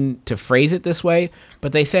mean to phrase it this way,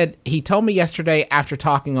 but they said, he told me yesterday after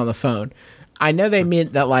talking on the phone. I know they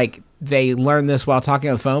meant that, like, they learned this while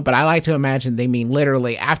talking on the phone, but I like to imagine they mean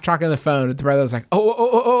literally after talking on the phone, the brother was like,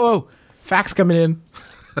 oh, fax coming in.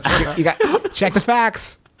 You got check the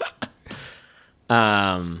facts.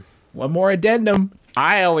 One more addendum.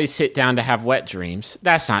 I always sit down to have wet dreams.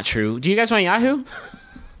 That's not true. Do you guys want Yahoo?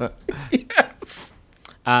 Yes.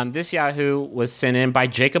 This Yahoo was sent in by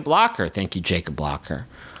Jacob Blocker. Thank you, Jacob Blocker.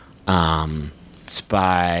 It's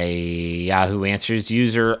by Yahoo Answers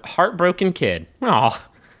user Heartbroken Kid.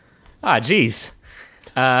 Geez.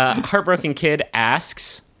 Heartbroken Kid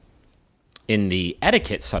asks, in the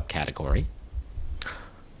etiquette subcategory,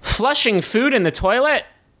 flushing food in the toilet?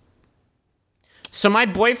 So my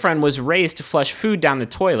boyfriend was raised to flush food down the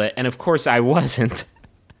toilet, and of course I wasn't.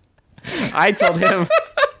 I told him...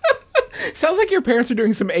 Sounds like your parents are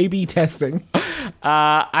doing some A/B testing.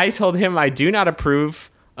 I told him I do not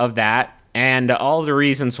approve of that and all the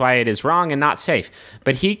reasons why it is wrong and not safe.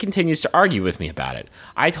 But he continues to argue with me about it.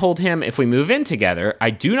 I told him if we move in together,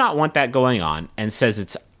 I do not want that going on, and says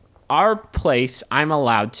it's our place, I'm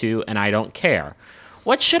allowed to, and I don't care.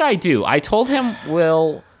 What should I do? I told him,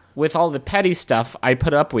 well, with all the petty stuff I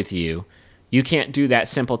put up with you, you can't do that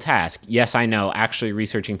simple task. Yes, I know. Actually,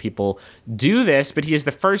 researching people do this, but he is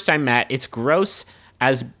the first I met. It's gross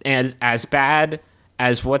as bad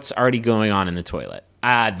as what's already going on in the toilet.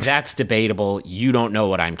 That's debatable. You don't know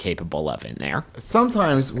what I'm capable of in there.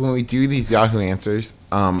 Sometimes when we do these Yahoo Answers,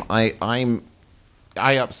 I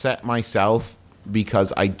upset myself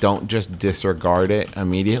because I don't just disregard it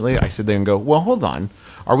immediately. I sit there and go, well, hold on.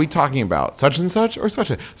 Are we talking about such and such or such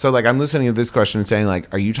a... So, like, I'm listening to this question and saying,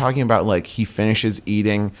 like, are you talking about, like, he finishes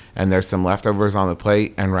eating and there's some leftovers on the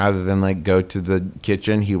plate, and rather than, like, go to the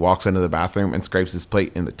kitchen, he walks into the bathroom and scrapes his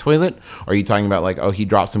plate in the toilet? Or are you talking about, like, oh, he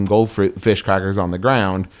dropped some goldfish crackers on the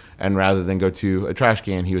ground, and rather than go to a trash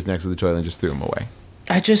can, he was next to the toilet and just threw them away?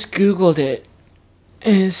 I just Googled it.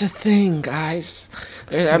 It's a thing, guys.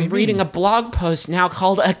 I'm reading a blog post now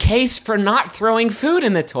called A Case for Not Throwing Food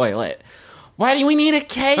in the Toilet. Why do we need a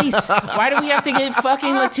case? Why do we have to get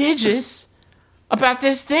fucking litigious about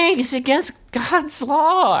this thing? It's against God's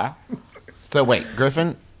law. So wait,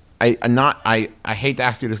 Griffin, I hate to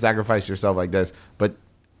ask you to sacrifice yourself like this, but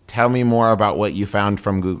tell me more about what you found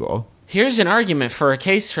from Google. Here's an argument for a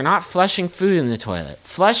case for not flushing food in the toilet.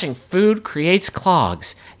 Flushing food creates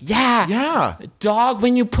clogs. Yeah. Dog,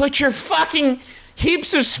 when you put your fucking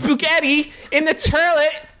heaps of spooketti in the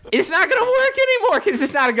toilet, It's not going to work anymore because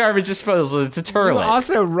it's not a garbage disposal. It's a You toilet.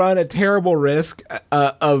 also run a terrible risk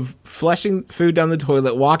of flushing food down the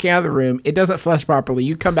toilet, walking out of the room. It doesn't flush properly.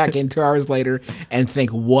 You come back in 2 hours later and think,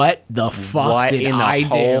 what the fuck What did in the I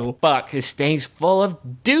whole do? fuck? This thing's full of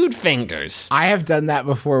dude fingers. I have done that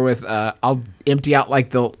before with, I'll empty out like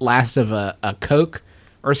the last of a Coke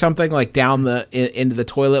or something like down into the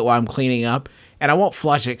toilet while I'm cleaning up. And I won't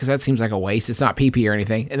flush it because that seems like a waste. It's not pee-pee or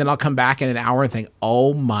anything. And then I'll come back in an hour and think,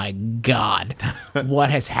 oh my God, what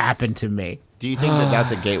has happened to me? Do you think that that's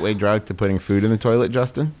a gateway drug to putting food in the toilet,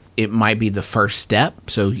 Justin? It might be the first step.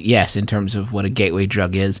 So yes, in terms of what a gateway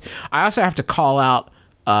drug is. I also have to call out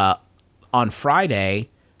on Friday,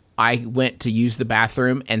 I went to use the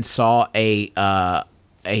bathroom and saw a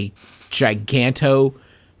giganto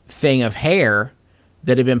thing of hair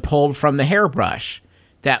that had been pulled from the hairbrush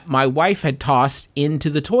that my wife had tossed into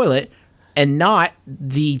the toilet and not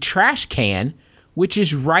the trash can, which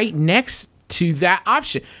is right next to that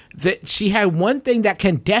option. That she had one thing that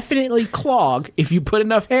can definitely clog if you put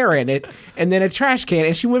enough hair in it, and then a trash can,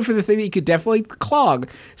 and she went for the thing that you could definitely clog.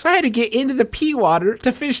 So I had to get into the pee water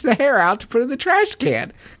to fish the hair out to put in the trash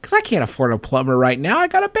can because I can't afford a plumber right now. I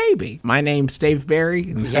got a baby. My name's Dave Barry.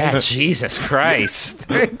 And Yeah, Jesus Christ.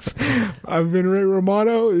 thanks. I've been Ray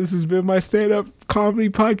Romano. This has been my stand-up comedy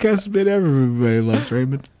podcast. It's been everybody loves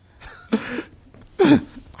Raymond.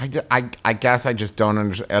 I guess I just don't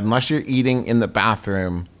understand. Unless you're eating in the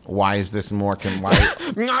bathroom, why is this more why?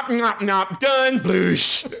 Nop, nop, nop, done,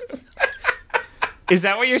 bloosh. Is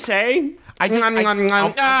that what you're saying? I couldn't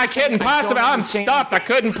possibly. I'm understand. stuffed. I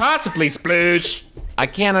couldn't possibly sploosh. I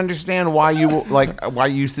can't understand why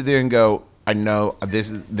you sit there and go, I know this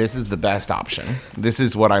is the best option. This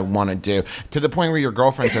is what I want to do. To the point where your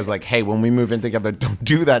girlfriend says like, hey, when we move in together, don't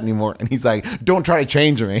do that anymore. And he's like, don't try to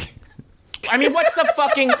change me. I mean, what is the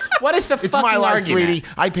fucking It's my life, argument? sweetie.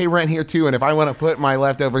 I pay rent here too, and if I want to put my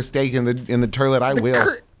leftover steak in the toilet, I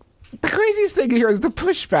will. The craziest thing here is the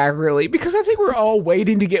pushback, really, because I think we're all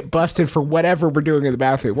waiting to get busted for whatever we're doing in the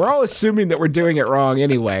bathroom. We're all assuming that we're doing it wrong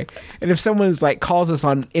anyway. And if someone's like calls us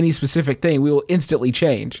on any specific thing, we will instantly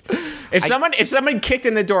change. If someone kicked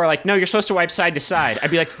in the door like, no, you're supposed to wipe side to side, I'd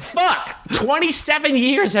be like, fuck, 27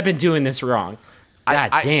 years I've been doing this wrong.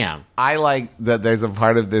 God damn. I like that there's a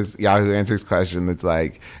part of this Yahoo Answers question that's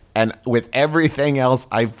like, and with everything else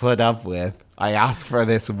I put up with, I ask for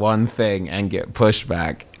this one thing and get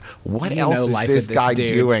pushback. What else is this guy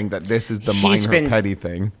doing that this is the minor petty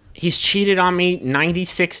thing? He's cheated on me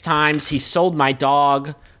 96 times. He sold my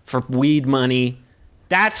dog for weed money.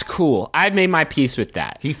 That's cool. I made my peace with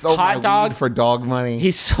that. He sold my weed for dog money.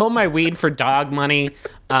 He sold my weed for dog money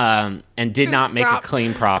and did not make a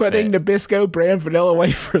clean profit. Putting Nabisco brand vanilla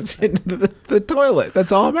wafers into the toilet.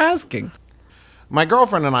 That's all I'm asking. My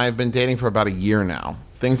girlfriend and I have been dating for about a year now.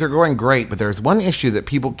 Things are going great, but there's one issue that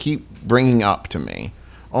people keep bringing up to me.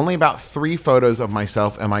 Only about 3 photos of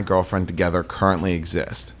myself and my girlfriend together currently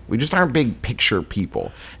exist. We just aren't big picture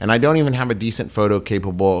people, and I don't even have a decent photo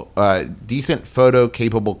capable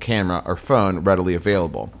camera or phone readily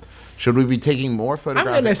available. Should we be taking more photographic?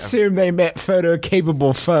 I'm going to assume they meant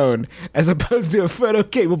photo-capable phone as opposed to a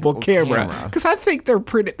photo-capable camera. Because I think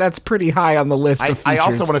that's pretty high on the list of features. I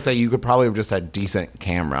also want to say you could probably have just said decent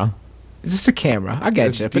camera. Just a camera. I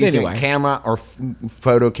get you. But anyway. Camera or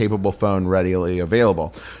photo-capable phone readily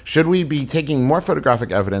available. Should we be taking more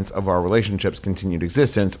photographic evidence of our relationship's continued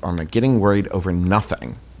existence, or am I getting worried over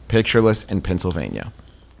nothing? Pictureless in Pennsylvania.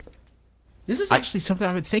 This is actually something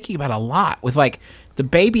I've been thinking about a lot. With like the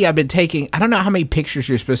baby I've been taking, I don't know how many pictures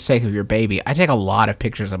you're supposed to take of your baby. I take a lot of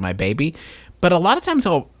pictures of my baby. But a lot of times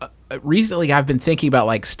recently I've been thinking about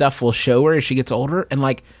like stuff we'll show her as she gets older. And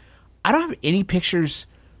like, I don't have any pictures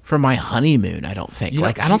from my honeymoon, I don't think.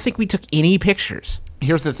 I don't think we took any pictures.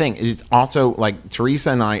 Here's the thing. It's also like Teresa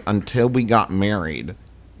and I, until we got married,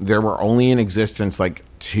 there were only in existence like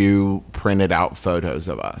 2 printed out photos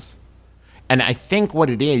of us. And I think what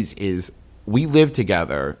it is we live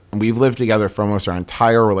together, and we've lived together for almost our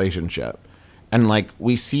entire relationship. And like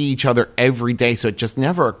we see each other every day. So it just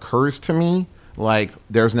never occurs to me like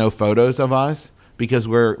there's no photos of us because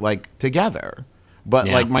we're like together. But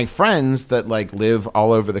like my friends that like live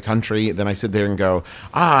all over the country, then I sit there and go,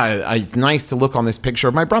 it's nice to look on this picture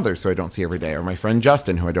of my brother, so I don't see every day, or my friend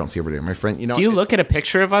Justin, who I don't see every day, or my friend, Do you look at a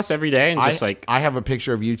picture of us every day and just like? I have a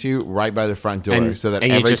picture of you two right by the front door, so that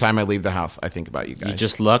every time I leave the house, I think about you guys. You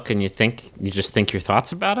just look and you just think your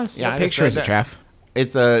thoughts about us. Yeah, picture is it, Jeff?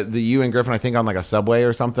 It's the you and Griffin, I think, on like a subway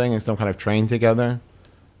or something, in some kind of train together.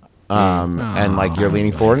 And like you're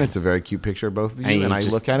leaning forward, and it's a very cute picture of both of you. And I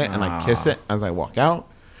look at it and I kiss it as I walk out.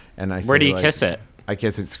 And I Where do you kiss it? I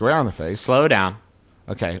kiss it square on the face. Slow down.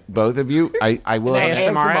 Okay, both of you, I will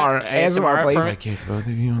ASMR, please. I kiss both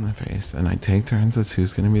of you on the face, and I take turns as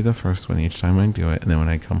who's going to be the first one each time I do it. And then when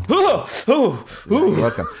I come home, you're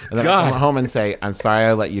welcome. And then I come home and say, I'm sorry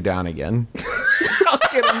I let you down again. I'll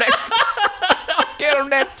get him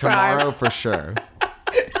next Tomorrow time. for sure.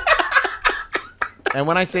 And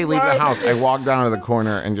when I say leave the house, I walk down to the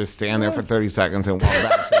corner and just stand there for 30 seconds and walk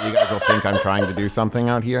back so you guys will think I'm trying to do something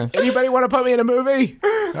out here. Anybody want to put me in a movie?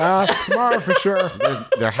 Tomorrow for sure.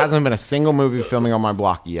 There hasn't been a single movie filming on my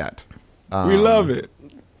block yet. We love it.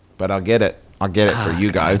 But I'll get it. I'll get it for you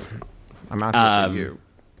guys. I'm out here for you.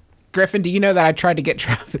 Griffin, do you know that I tried to get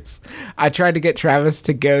Travis? I tried to get Travis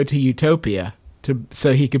to go to Utopia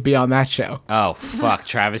so he could be on that show. Oh, fuck,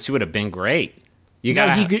 Travis, you would have been great. You No,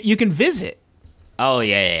 got you can visit. Oh,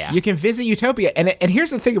 yeah. You can visit Utopia, and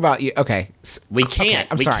here's the thing about you. Okay, We can't.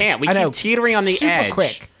 I'm We sorry. can't. We I know. keep teetering on the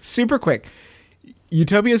edge. Super quick.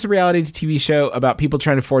 Utopia is a reality TV show about people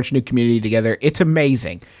trying to forge a new community together. It's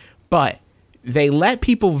amazing, but they let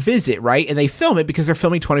people visit, right? And they film it because they're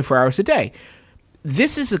filming 24 hours a day.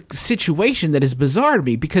 This is a situation that is bizarre to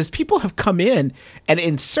me because people have come in and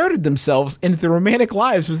inserted themselves into the romantic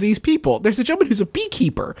lives of these people. There's a gentleman who's a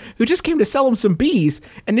beekeeper who just came to sell him some bees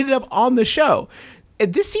and ended up on the show.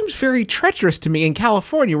 And this seems very treacherous to me in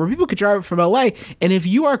California where people could drive up from LA. And if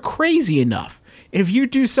you are crazy enough, and if you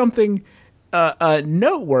do something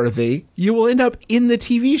noteworthy, you will end up in the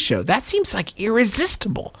TV show. That seems like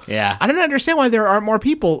irresistible. Yeah. I don't understand why there aren't more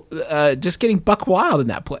people just getting buck wild in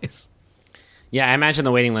that place. Yeah, I imagine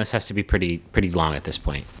the waiting list has to be pretty long at this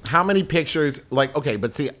point. How many pictures, like, okay,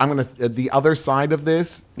 but see, the other side of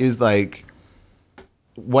this is like,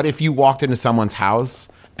 what if you walked into someone's house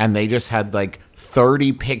and they just had like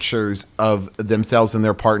 30 pictures of themselves and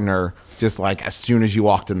their partner just like as soon as you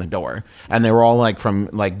walked in the door, and they were all like from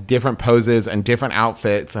like different poses and different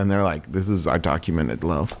outfits, and they're like, this is our documented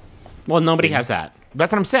love. Well, nobody has that.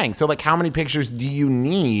 That's what I'm saying. So like, how many pictures do you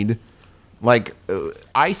need? Like,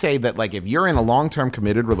 I say that, like, if you're in a long-term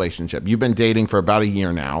committed relationship, you've been dating for about a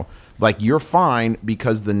year now, like, you're fine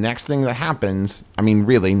because the next thing that happens, I mean,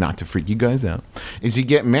 really, not to freak you guys out, is you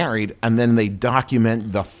get married and then they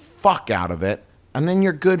document the fuck out of it, and then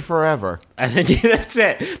you're good forever. And then that's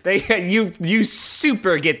it. You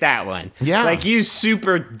super get that one. Yeah. Like, you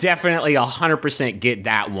super definitely 100% get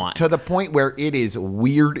that one. To the point where it is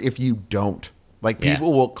weird if you don't. Like,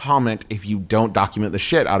 people will comment if you don't document the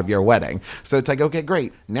shit out of your wedding. So it's like, okay,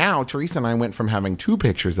 great. Now, Teresa and I went from having 2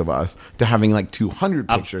 pictures of us to having like 200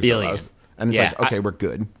 pictures of us. And it's like, okay, we're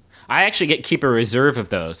good. I actually keep a reserve of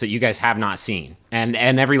those that you guys have not seen. And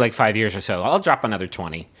every like 5 years or so, I'll drop another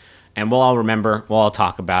 20. And we'll all remember, we'll all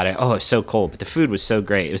talk about it. Oh, it's so cold, but the food was so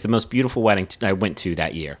great. It was the most beautiful wedding I went to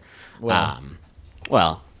that year. Well,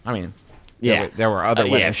 I mean... Yeah, there were other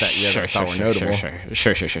weddings that year that were notable.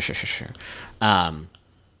 Sure.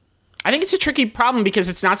 I think it's a tricky problem because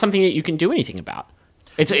it's not something that you can do anything about.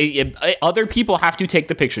 It's other people have to take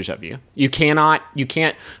the pictures of you. You can't.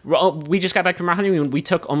 We just got back from our honeymoon. We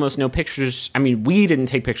took almost no pictures. I mean, we didn't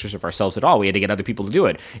take pictures of ourselves at all. We had to get other people to do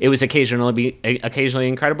it. It was occasionally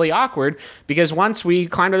incredibly awkward because once we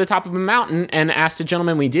climbed to the top of a mountain and asked a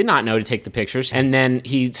gentleman we did not know to take the pictures, and then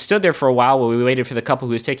he stood there for a while we waited for the couple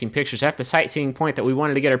who was taking pictures at the sightseeing point that we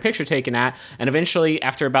wanted to get our picture taken at, and eventually,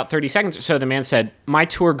 after about 30 seconds or so, the man said, "My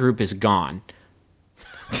tour group is gone."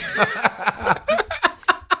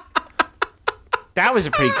 That was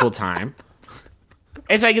a pretty cool time.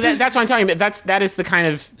 It's like that's what I'm talking about. That is the kind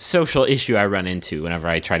of social issue I run into whenever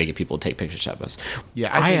I try to get people to take pictures of us. Yeah,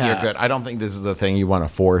 I think you're good. I don't think this is the thing you want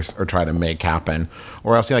to force or try to make happen,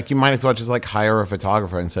 or else you might as well just like hire a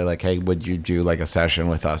photographer and say like, hey, would you do like a session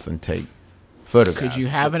with us and take photographs? Could you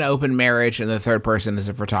have an open marriage and the third person is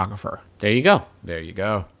a photographer? There you go. There you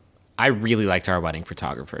go. I really liked our wedding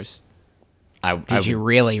photographers. Did you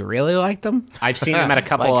really, really like them? I've seen them at a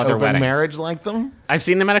couple like other open weddings. Marriage like them? I've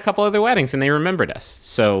seen them at a couple other weddings, and they remembered us.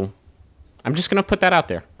 So I'm just going to put that out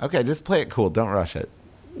there. Okay, just play it cool. Don't rush it.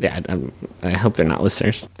 Yeah, I hope they're not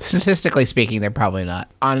listeners. Statistically speaking, they're probably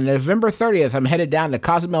not. On November 30th, I'm headed down to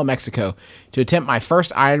Cozumel, Mexico to attempt my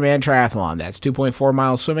first Ironman triathlon. That's 2.4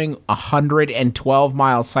 miles swimming, 112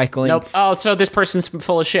 miles cycling. Nope. Oh, so this person's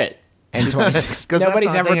full of shit. And 26. Because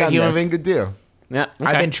Nobody's ever done a human this. being could do. Yeah, okay.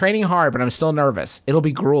 I've been training hard, but I'm still nervous. It'll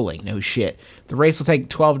be grueling. No shit. The race will take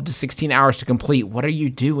 12 to 16 hours to complete. What are you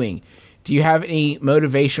doing? Do you have any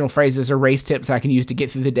motivational phrases or race tips I can use to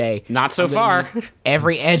get through the day? Not so far.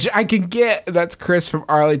 Every edge I can get. That's Chris from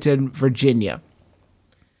Arlington, Virginia.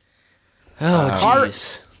 Oh,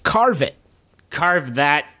 jeez. Carve it. Carve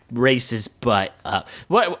that race's butt up.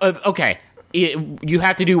 What? Okay. You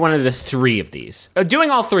have to do one of the three of these.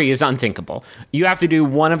 Doing all three is unthinkable. You have to do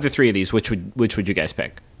one of the three of these. Which would you guys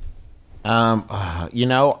pick?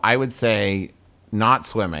 I would say not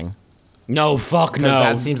swimming. No, fuck no.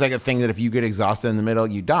 That seems like a thing that if you get exhausted in the middle,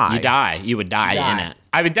 you die. You would die in it.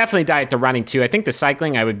 I would definitely die at the running too. I think the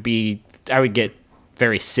cycling, I would get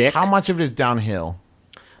very sick. How much of it is downhill?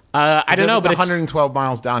 I don't know, but 112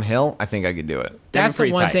 miles downhill, I think I could do it. That's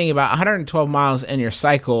the one thing about 112 miles in your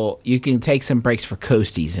cycle. You can take some breaks for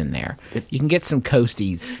coasties in there. You can get some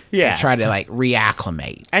coasties to try to like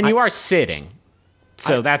reacclimate. And you are sitting,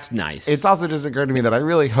 so that's nice. It's also just occurred to me that I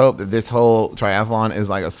really hope that this whole triathlon is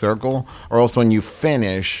like a circle, or else when you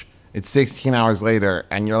finish, it's 16 hours later,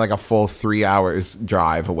 and you're like a full 3 hours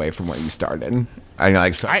drive away from where you started. And you're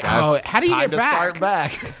like, how do you get back? Start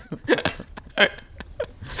back.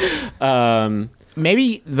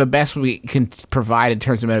 Maybe the best we can provide in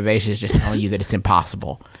terms of motivation is just telling you that it's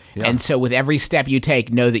impossible. Yeah. And so with every step you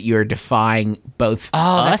take, know that you're defying both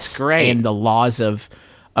us and the laws of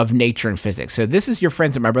nature and physics. So this is your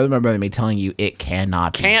friends and my brother and me telling you it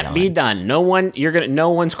cannot be done. No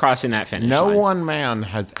one's crossing that finish line. No one man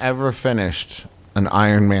has ever finished an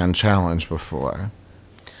Ironman challenge before.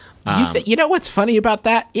 You know what's funny about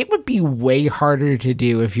that? It would be way harder to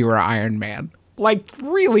do if you were Iron Man. Like,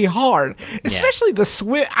 really hard. Especially the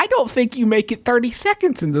swim. I don't think you make it 30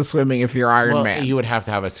 seconds in the swimming if you're Iron Man. You would have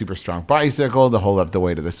to have a super strong bicycle to hold up the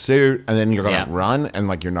weight of the suit, and then you're going to run, and,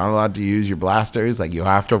 like, you're not allowed to use your blasters. Like, you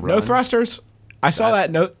have to run. No thrusters. I saw that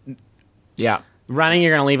note. Yeah. Running,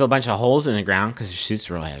 you're going to leave a bunch of holes in the ground because your suit's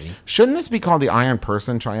real heavy. Shouldn't this be called the Iron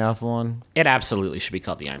Person Triathlon? It absolutely should be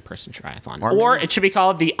called the Iron Person Triathlon. Or it should be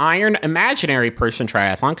called the Iron Imaginary Person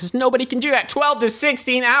Triathlon because nobody can do that. 12 to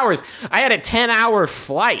 16 hours. I had a 10-hour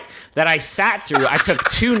flight that I sat through. I took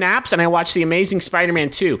 2 naps and I watched The Amazing Spider-Man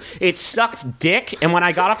 2. It sucked dick, and when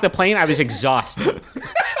I got off the plane, I was exhausted.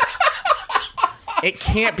 It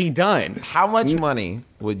can't be done. How much money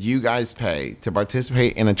would you guys pay to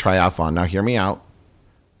participate in a triathlon? Now, hear me out.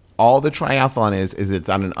 All the triathlon is it's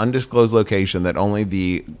on an undisclosed location that only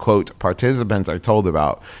the, quote, participants are told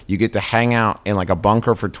about. You get to hang out in, like, a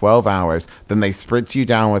bunker for 12 hours. Then they spritz you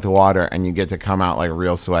down with water, and you get to come out, like,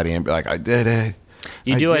 real sweaty and be like, I did it.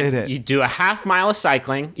 You do a half mile of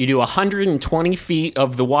cycling. You do 120 feet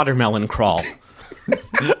of the watermelon crawl.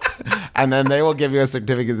 And then they will give you a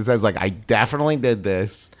certificate that says, like, I definitely did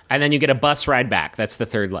this. And then you get a bus ride back. That's the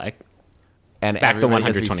third leg. And back to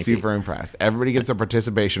 120 feet. Super impressed. Everybody gets a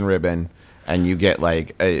participation ribbon, and you get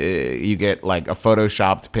like a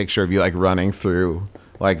photoshopped picture of you like running through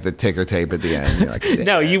like the ticker tape at the end. You're like,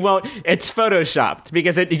 no, you won't. It's photoshopped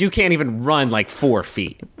because you can't even run like 4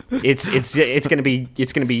 feet. It's gonna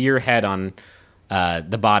be your head on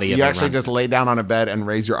the body of you actually just lay down on a bed and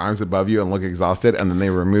raise your arms above you and look exhausted, and then they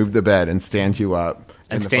remove the bed and stand you up.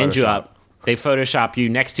 They Photoshop you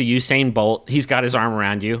next to Usain Bolt. He's got his arm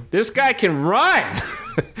around you. This guy can run.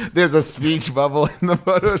 There's a speech bubble in the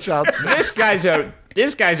Photoshop.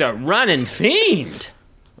 This guy's a running fiend.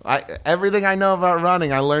 Everything I know about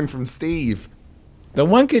running, I learned from Steve. The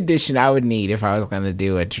one condition I would need if I was going to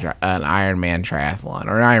do an Ironman triathlon,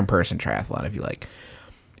 or an Iron Person triathlon, if you like,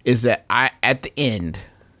 is that at the end,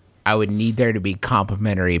 I would need there to be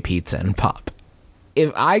complimentary pizza and pop.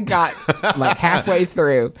 If I got like halfway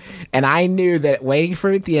through and I knew that waiting for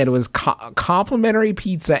me at the end was complimentary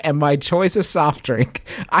pizza and my choice of soft drink,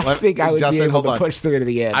 I think I would be able to push through to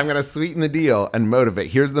the end. I'm going to sweeten the deal and motivate.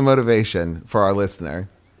 Here's the motivation for our listener.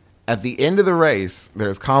 At the end of the race,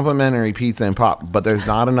 there's complimentary pizza and pop, but there's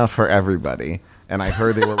not enough for everybody. And I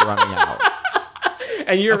heard they were running out.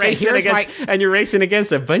 And you're racing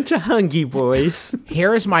against a bunch of hungry boys.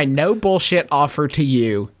 Here is my no bullshit offer to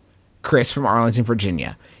you, Chris from Arlington,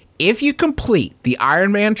 Virginia. If you complete the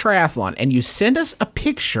Ironman triathlon and you send us a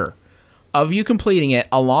picture of you completing it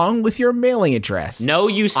along with your mailing address. No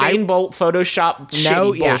Usain Bolt Photoshop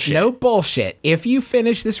bullshit. No bullshit. If you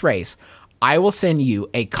finish this race, I will send you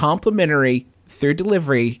a complimentary, through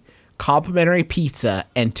delivery, complimentary pizza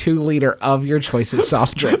and 2-liter of your choice of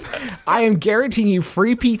soft drink. I am guaranteeing you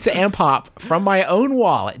free pizza and pop from my own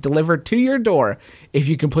wallet delivered to your door if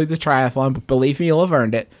you complete this triathlon. But believe me, you'll have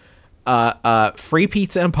earned it. Free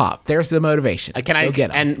pizza and pop. There's the motivation. Get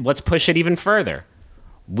 'em. And let's push it even further.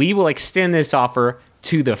 We will extend this offer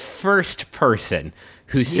to the first person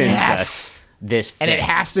who sends us this thing. And it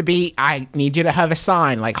has to be, I need you to have a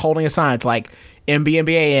sign, like holding a sign. It's like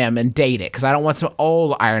MBMBaM and date it, because I don't want some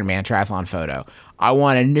old Ironman triathlon photo. I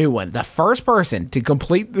want a new one. The first person to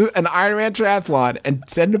complete an Ironman triathlon and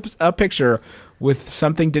send a picture with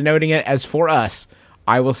something denoting it as for us,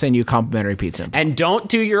 I will send you complimentary pizza. And don't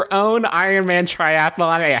do your own Ironman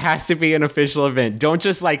triathlon. It has to be an official event. Don't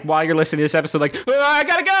just like while you're listening to this episode, like, oh, I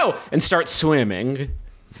gotta go and start swimming.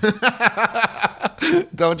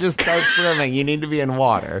 Don't just start swimming. You need to be in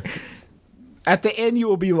water. At the end, you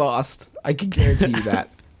will be lost. I can guarantee you that.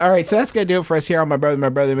 All right, so that's going to do it for us here on My Brother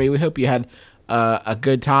and Me. We hope you had a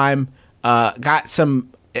good time. Got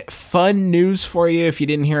some fun news for you if you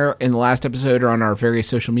didn't hear in the last episode or on our various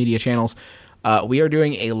social media channels. We are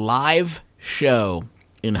doing a live show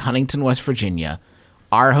in Huntington, West Virginia,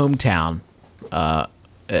 our hometown, at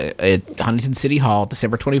Huntington City Hall,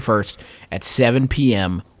 December 21st at 7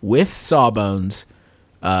 p.m. with Sawbones,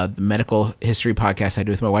 the medical history podcast I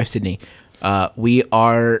do with my wife, Sydney. We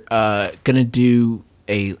are going to do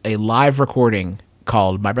a live recording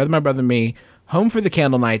called My Brother and Me, Home for the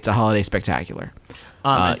Candle Nights, a Holiday Spectacular.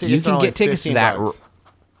 You can get tickets to that.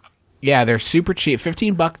 Yeah, they're super cheap,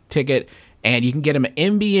 $15 ticket, and you can get them at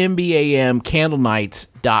MBMBaM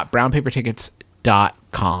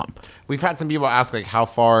candlenights.brownpapertickets.com. We've had some people ask like how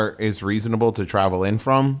far is reasonable to travel in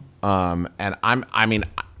from, and I'm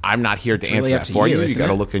not here to answer that for you. You got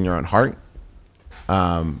to look in your own heart.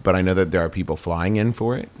 But I know that there are people flying in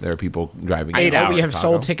for it. There are people driving. We have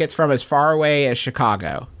sold tickets from as far away as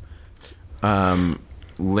Chicago.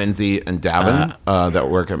 Lindsay and Davin that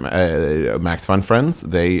work at Max Fun Friends,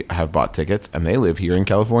 they have bought tickets and they live here in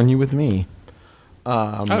California with me.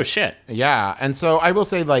 Oh shit. Yeah, and so I will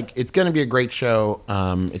say, like, it's going to be a great show.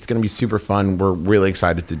 It's going to be super fun. We're really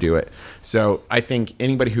excited to do it. So I think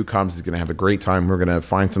anybody who comes is going to have a great time. We're going to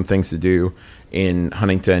find some things to do in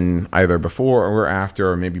Huntington, either before or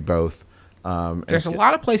after, or maybe both. There's a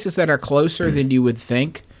lot of places that are closer than you would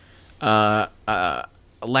think.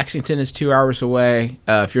 Lexington is 2 hours away.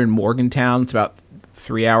 If you're in Morgantown, it's about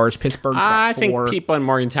 3 hours. Pittsburgh's about 4. I think people in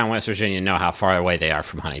Morgantown, West Virginia know how far away they are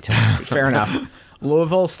from Huntington. Fair enough.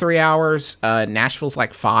 Louisville's 3 hours. Nashville's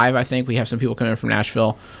like 5, I think. We have some people coming in from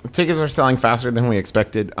Nashville. Tickets are selling faster than we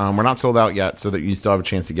expected. We're not sold out yet, so that you still have a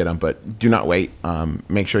chance to get them, but do not wait.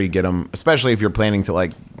 Make sure you get them, especially if you're planning to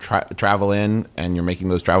like travel in and you're making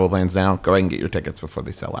ththose travel plans now. Go ahead and get your tickets before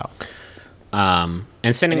they sell out.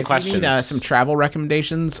 And send in if questions. You need some travel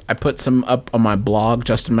recommendations, I put some up on my blog,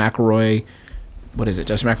 Justin McElroy. What is it?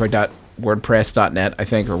 JustinMcElroy.wordpress.net, I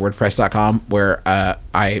think, or WordPress.com, where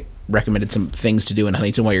I recommended some things to do in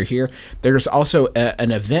Huntington while you're here. There's also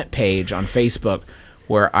an event page on Facebook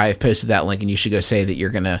where I've posted that link, and you should go say that you're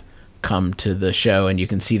going to come to the show, and you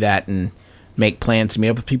can see that and make plans to meet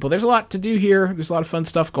up with people. There's a lot to do here. There's a lot of fun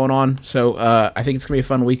stuff going on. So I think it's going to be a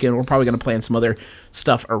fun weekend. We're probably going to plan some other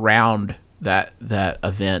stuff around that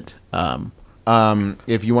event.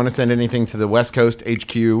 If you want to send anything to the West Coast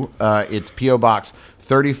HQ, it's P.O. Box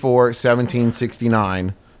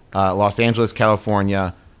 341769, Los Angeles,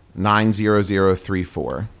 California,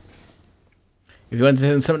 90034. If you want to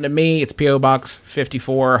send something to me, it's P.O. Box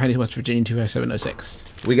 54, Huntington, West Virginia, 25706.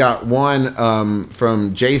 We got one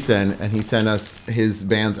from Jason, and he sent us his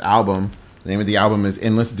band's album. The name of the album is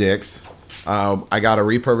Endless Dicks. I got a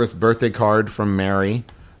repurposed birthday card from Mary.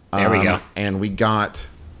 There we go. And I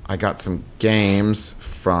got some games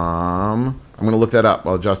from... I'm going to look that up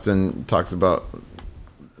while Justin talks about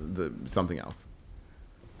something else.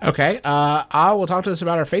 Okay. I will talk to us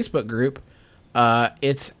about our Facebook group.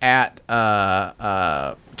 It's at...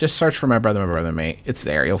 just search for My Brother and Me. It's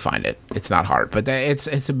there. You'll find it. It's not hard. But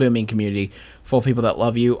it's a booming community full of people that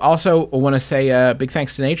love you. Also, I want to say big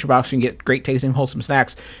thanks to NatureBox. You can get great tasting, wholesome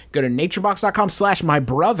snacks. Go to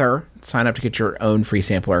naturebox.com/mybrother. Sign up to get your own free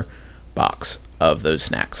sampler box of those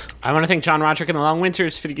snacks. I want to thank John Roderick and the Long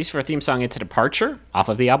Winters for the use for our theme song, It's a Departure, off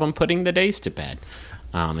of the album Putting the Days to Bed.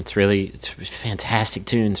 It's fantastic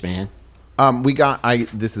tunes, man.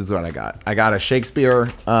 This is what I got. I got a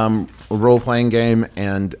Shakespeare role-playing game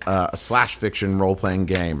and a slash fiction role-playing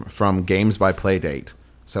game from Games by Playdate.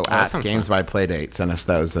 So at Games by Playdate, send us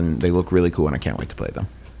those, and they look really cool, and I can't wait to play them.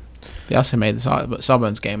 They also made the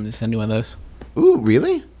Sawbones game. They send you one of those. Ooh,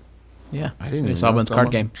 really? Yeah. I didn't know. Sawbones card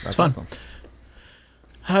game. It's fun. Awesome.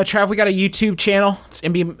 Trav, we got a YouTube channel. It's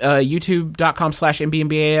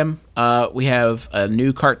youtube.com/MBMBaM. We have a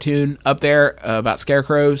new cartoon up there about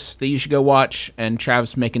scarecrows that you should go watch, and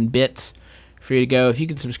Trav's making bits for you to go. If you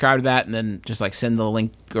can subscribe to that and then just like send the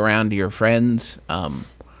link around to your friends.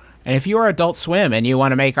 And if you are Adult Swim and you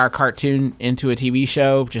want to make our cartoon into a TV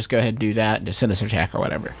show, just go ahead and do that and just send us a check or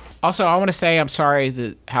whatever. Also, I want to say I'm sorry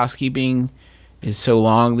that housekeeping is so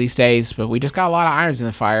long these days, but we just got a lot of irons in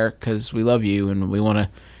the fire because we love you and we want to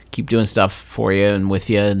keep doing stuff for you and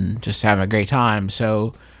with you and just having a great time.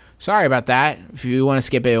 So sorry about that. If you want to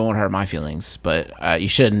skip it, it won't hurt my feelings, but you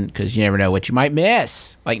shouldn't, because you never know what you might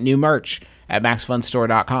miss, like new merch at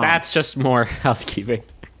maxfunstore.com. That's just more housekeeping.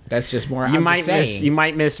 That's just more. You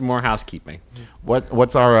might miss more housekeeping.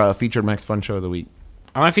 What's our featured Max Fun show of the week?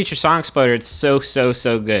 I want to feature Song Exploder. It's so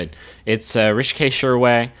good. It's Rich K.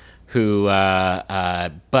 Sherway who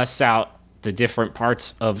busts out the different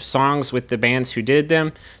parts of songs with the bands who did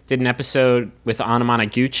them. Did an episode with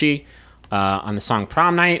Anamanaguchi on the song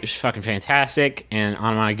Prom Night, which was fucking fantastic. And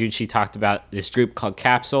Anamanaguchi talked about this group called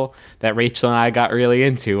Capsule that Rachel and I got really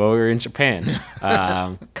into while we were in Japan.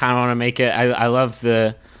 Kind of want to make it. I love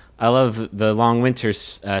the Long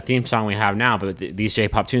Winters theme song we have now, but these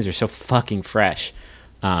J-pop tunes are so fucking fresh.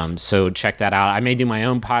 So check that out. I may do my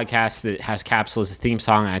own podcast that has Capsule as a theme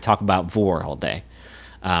song, and I talk about Vor all day.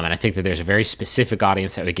 And I think that there's a very specific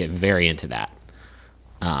audience that would get very into that.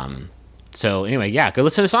 So anyway, yeah, go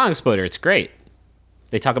listen to Song Exploder. It's great.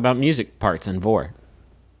 They talk about music parts and Vor.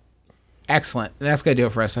 Excellent. That's going to do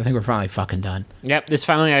it for us. I think we're finally fucking done. Yep, this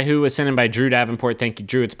Final Yahoo was sent in by Drew Davenport. Thank you,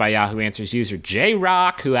 Drew. It's by Yahoo Answers user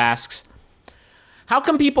J-Rock, who asks, how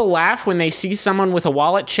come people laugh when they see someone with a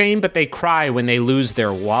wallet chain, but they cry when they lose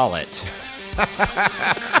their wallet?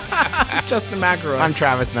 Justin McElroy. I'm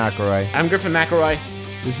Travis McElroy. I'm Griffin McElroy.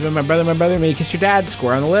 This has been my brother, may you kiss your dad,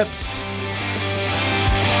 square on the lips.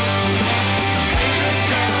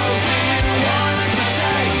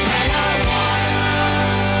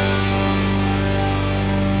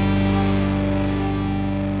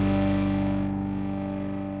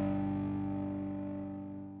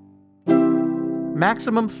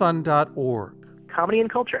 MaximumFun.org. Comedy and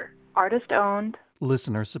culture. Artist owned.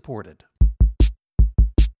 Listener supported.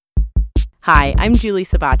 Hi, I'm Julie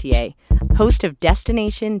Sabatier, host of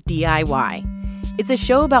Destination DIY. It's a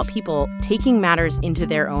show about people taking matters into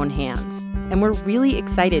their own hands, and we're really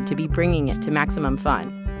excited to be bringing it to Maximum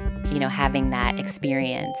Fun. You know, having that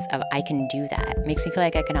experience of I can do that makes me feel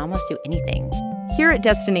like I can almost do anything. Here at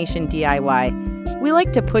Destination DIY, we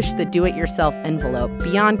like to push the do-it-yourself envelope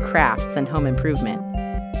beyond crafts and home improvement.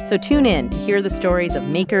 So tune in to hear the stories of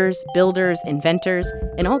makers, builders, inventors,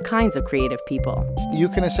 and all kinds of creative people. You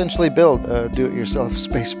can essentially build a do-it-yourself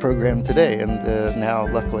space program today, and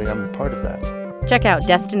now, luckily, I'm part of that. Check out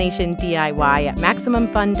Destination DIY at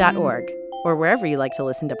MaximumFun.org or wherever you like to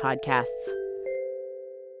listen to podcasts.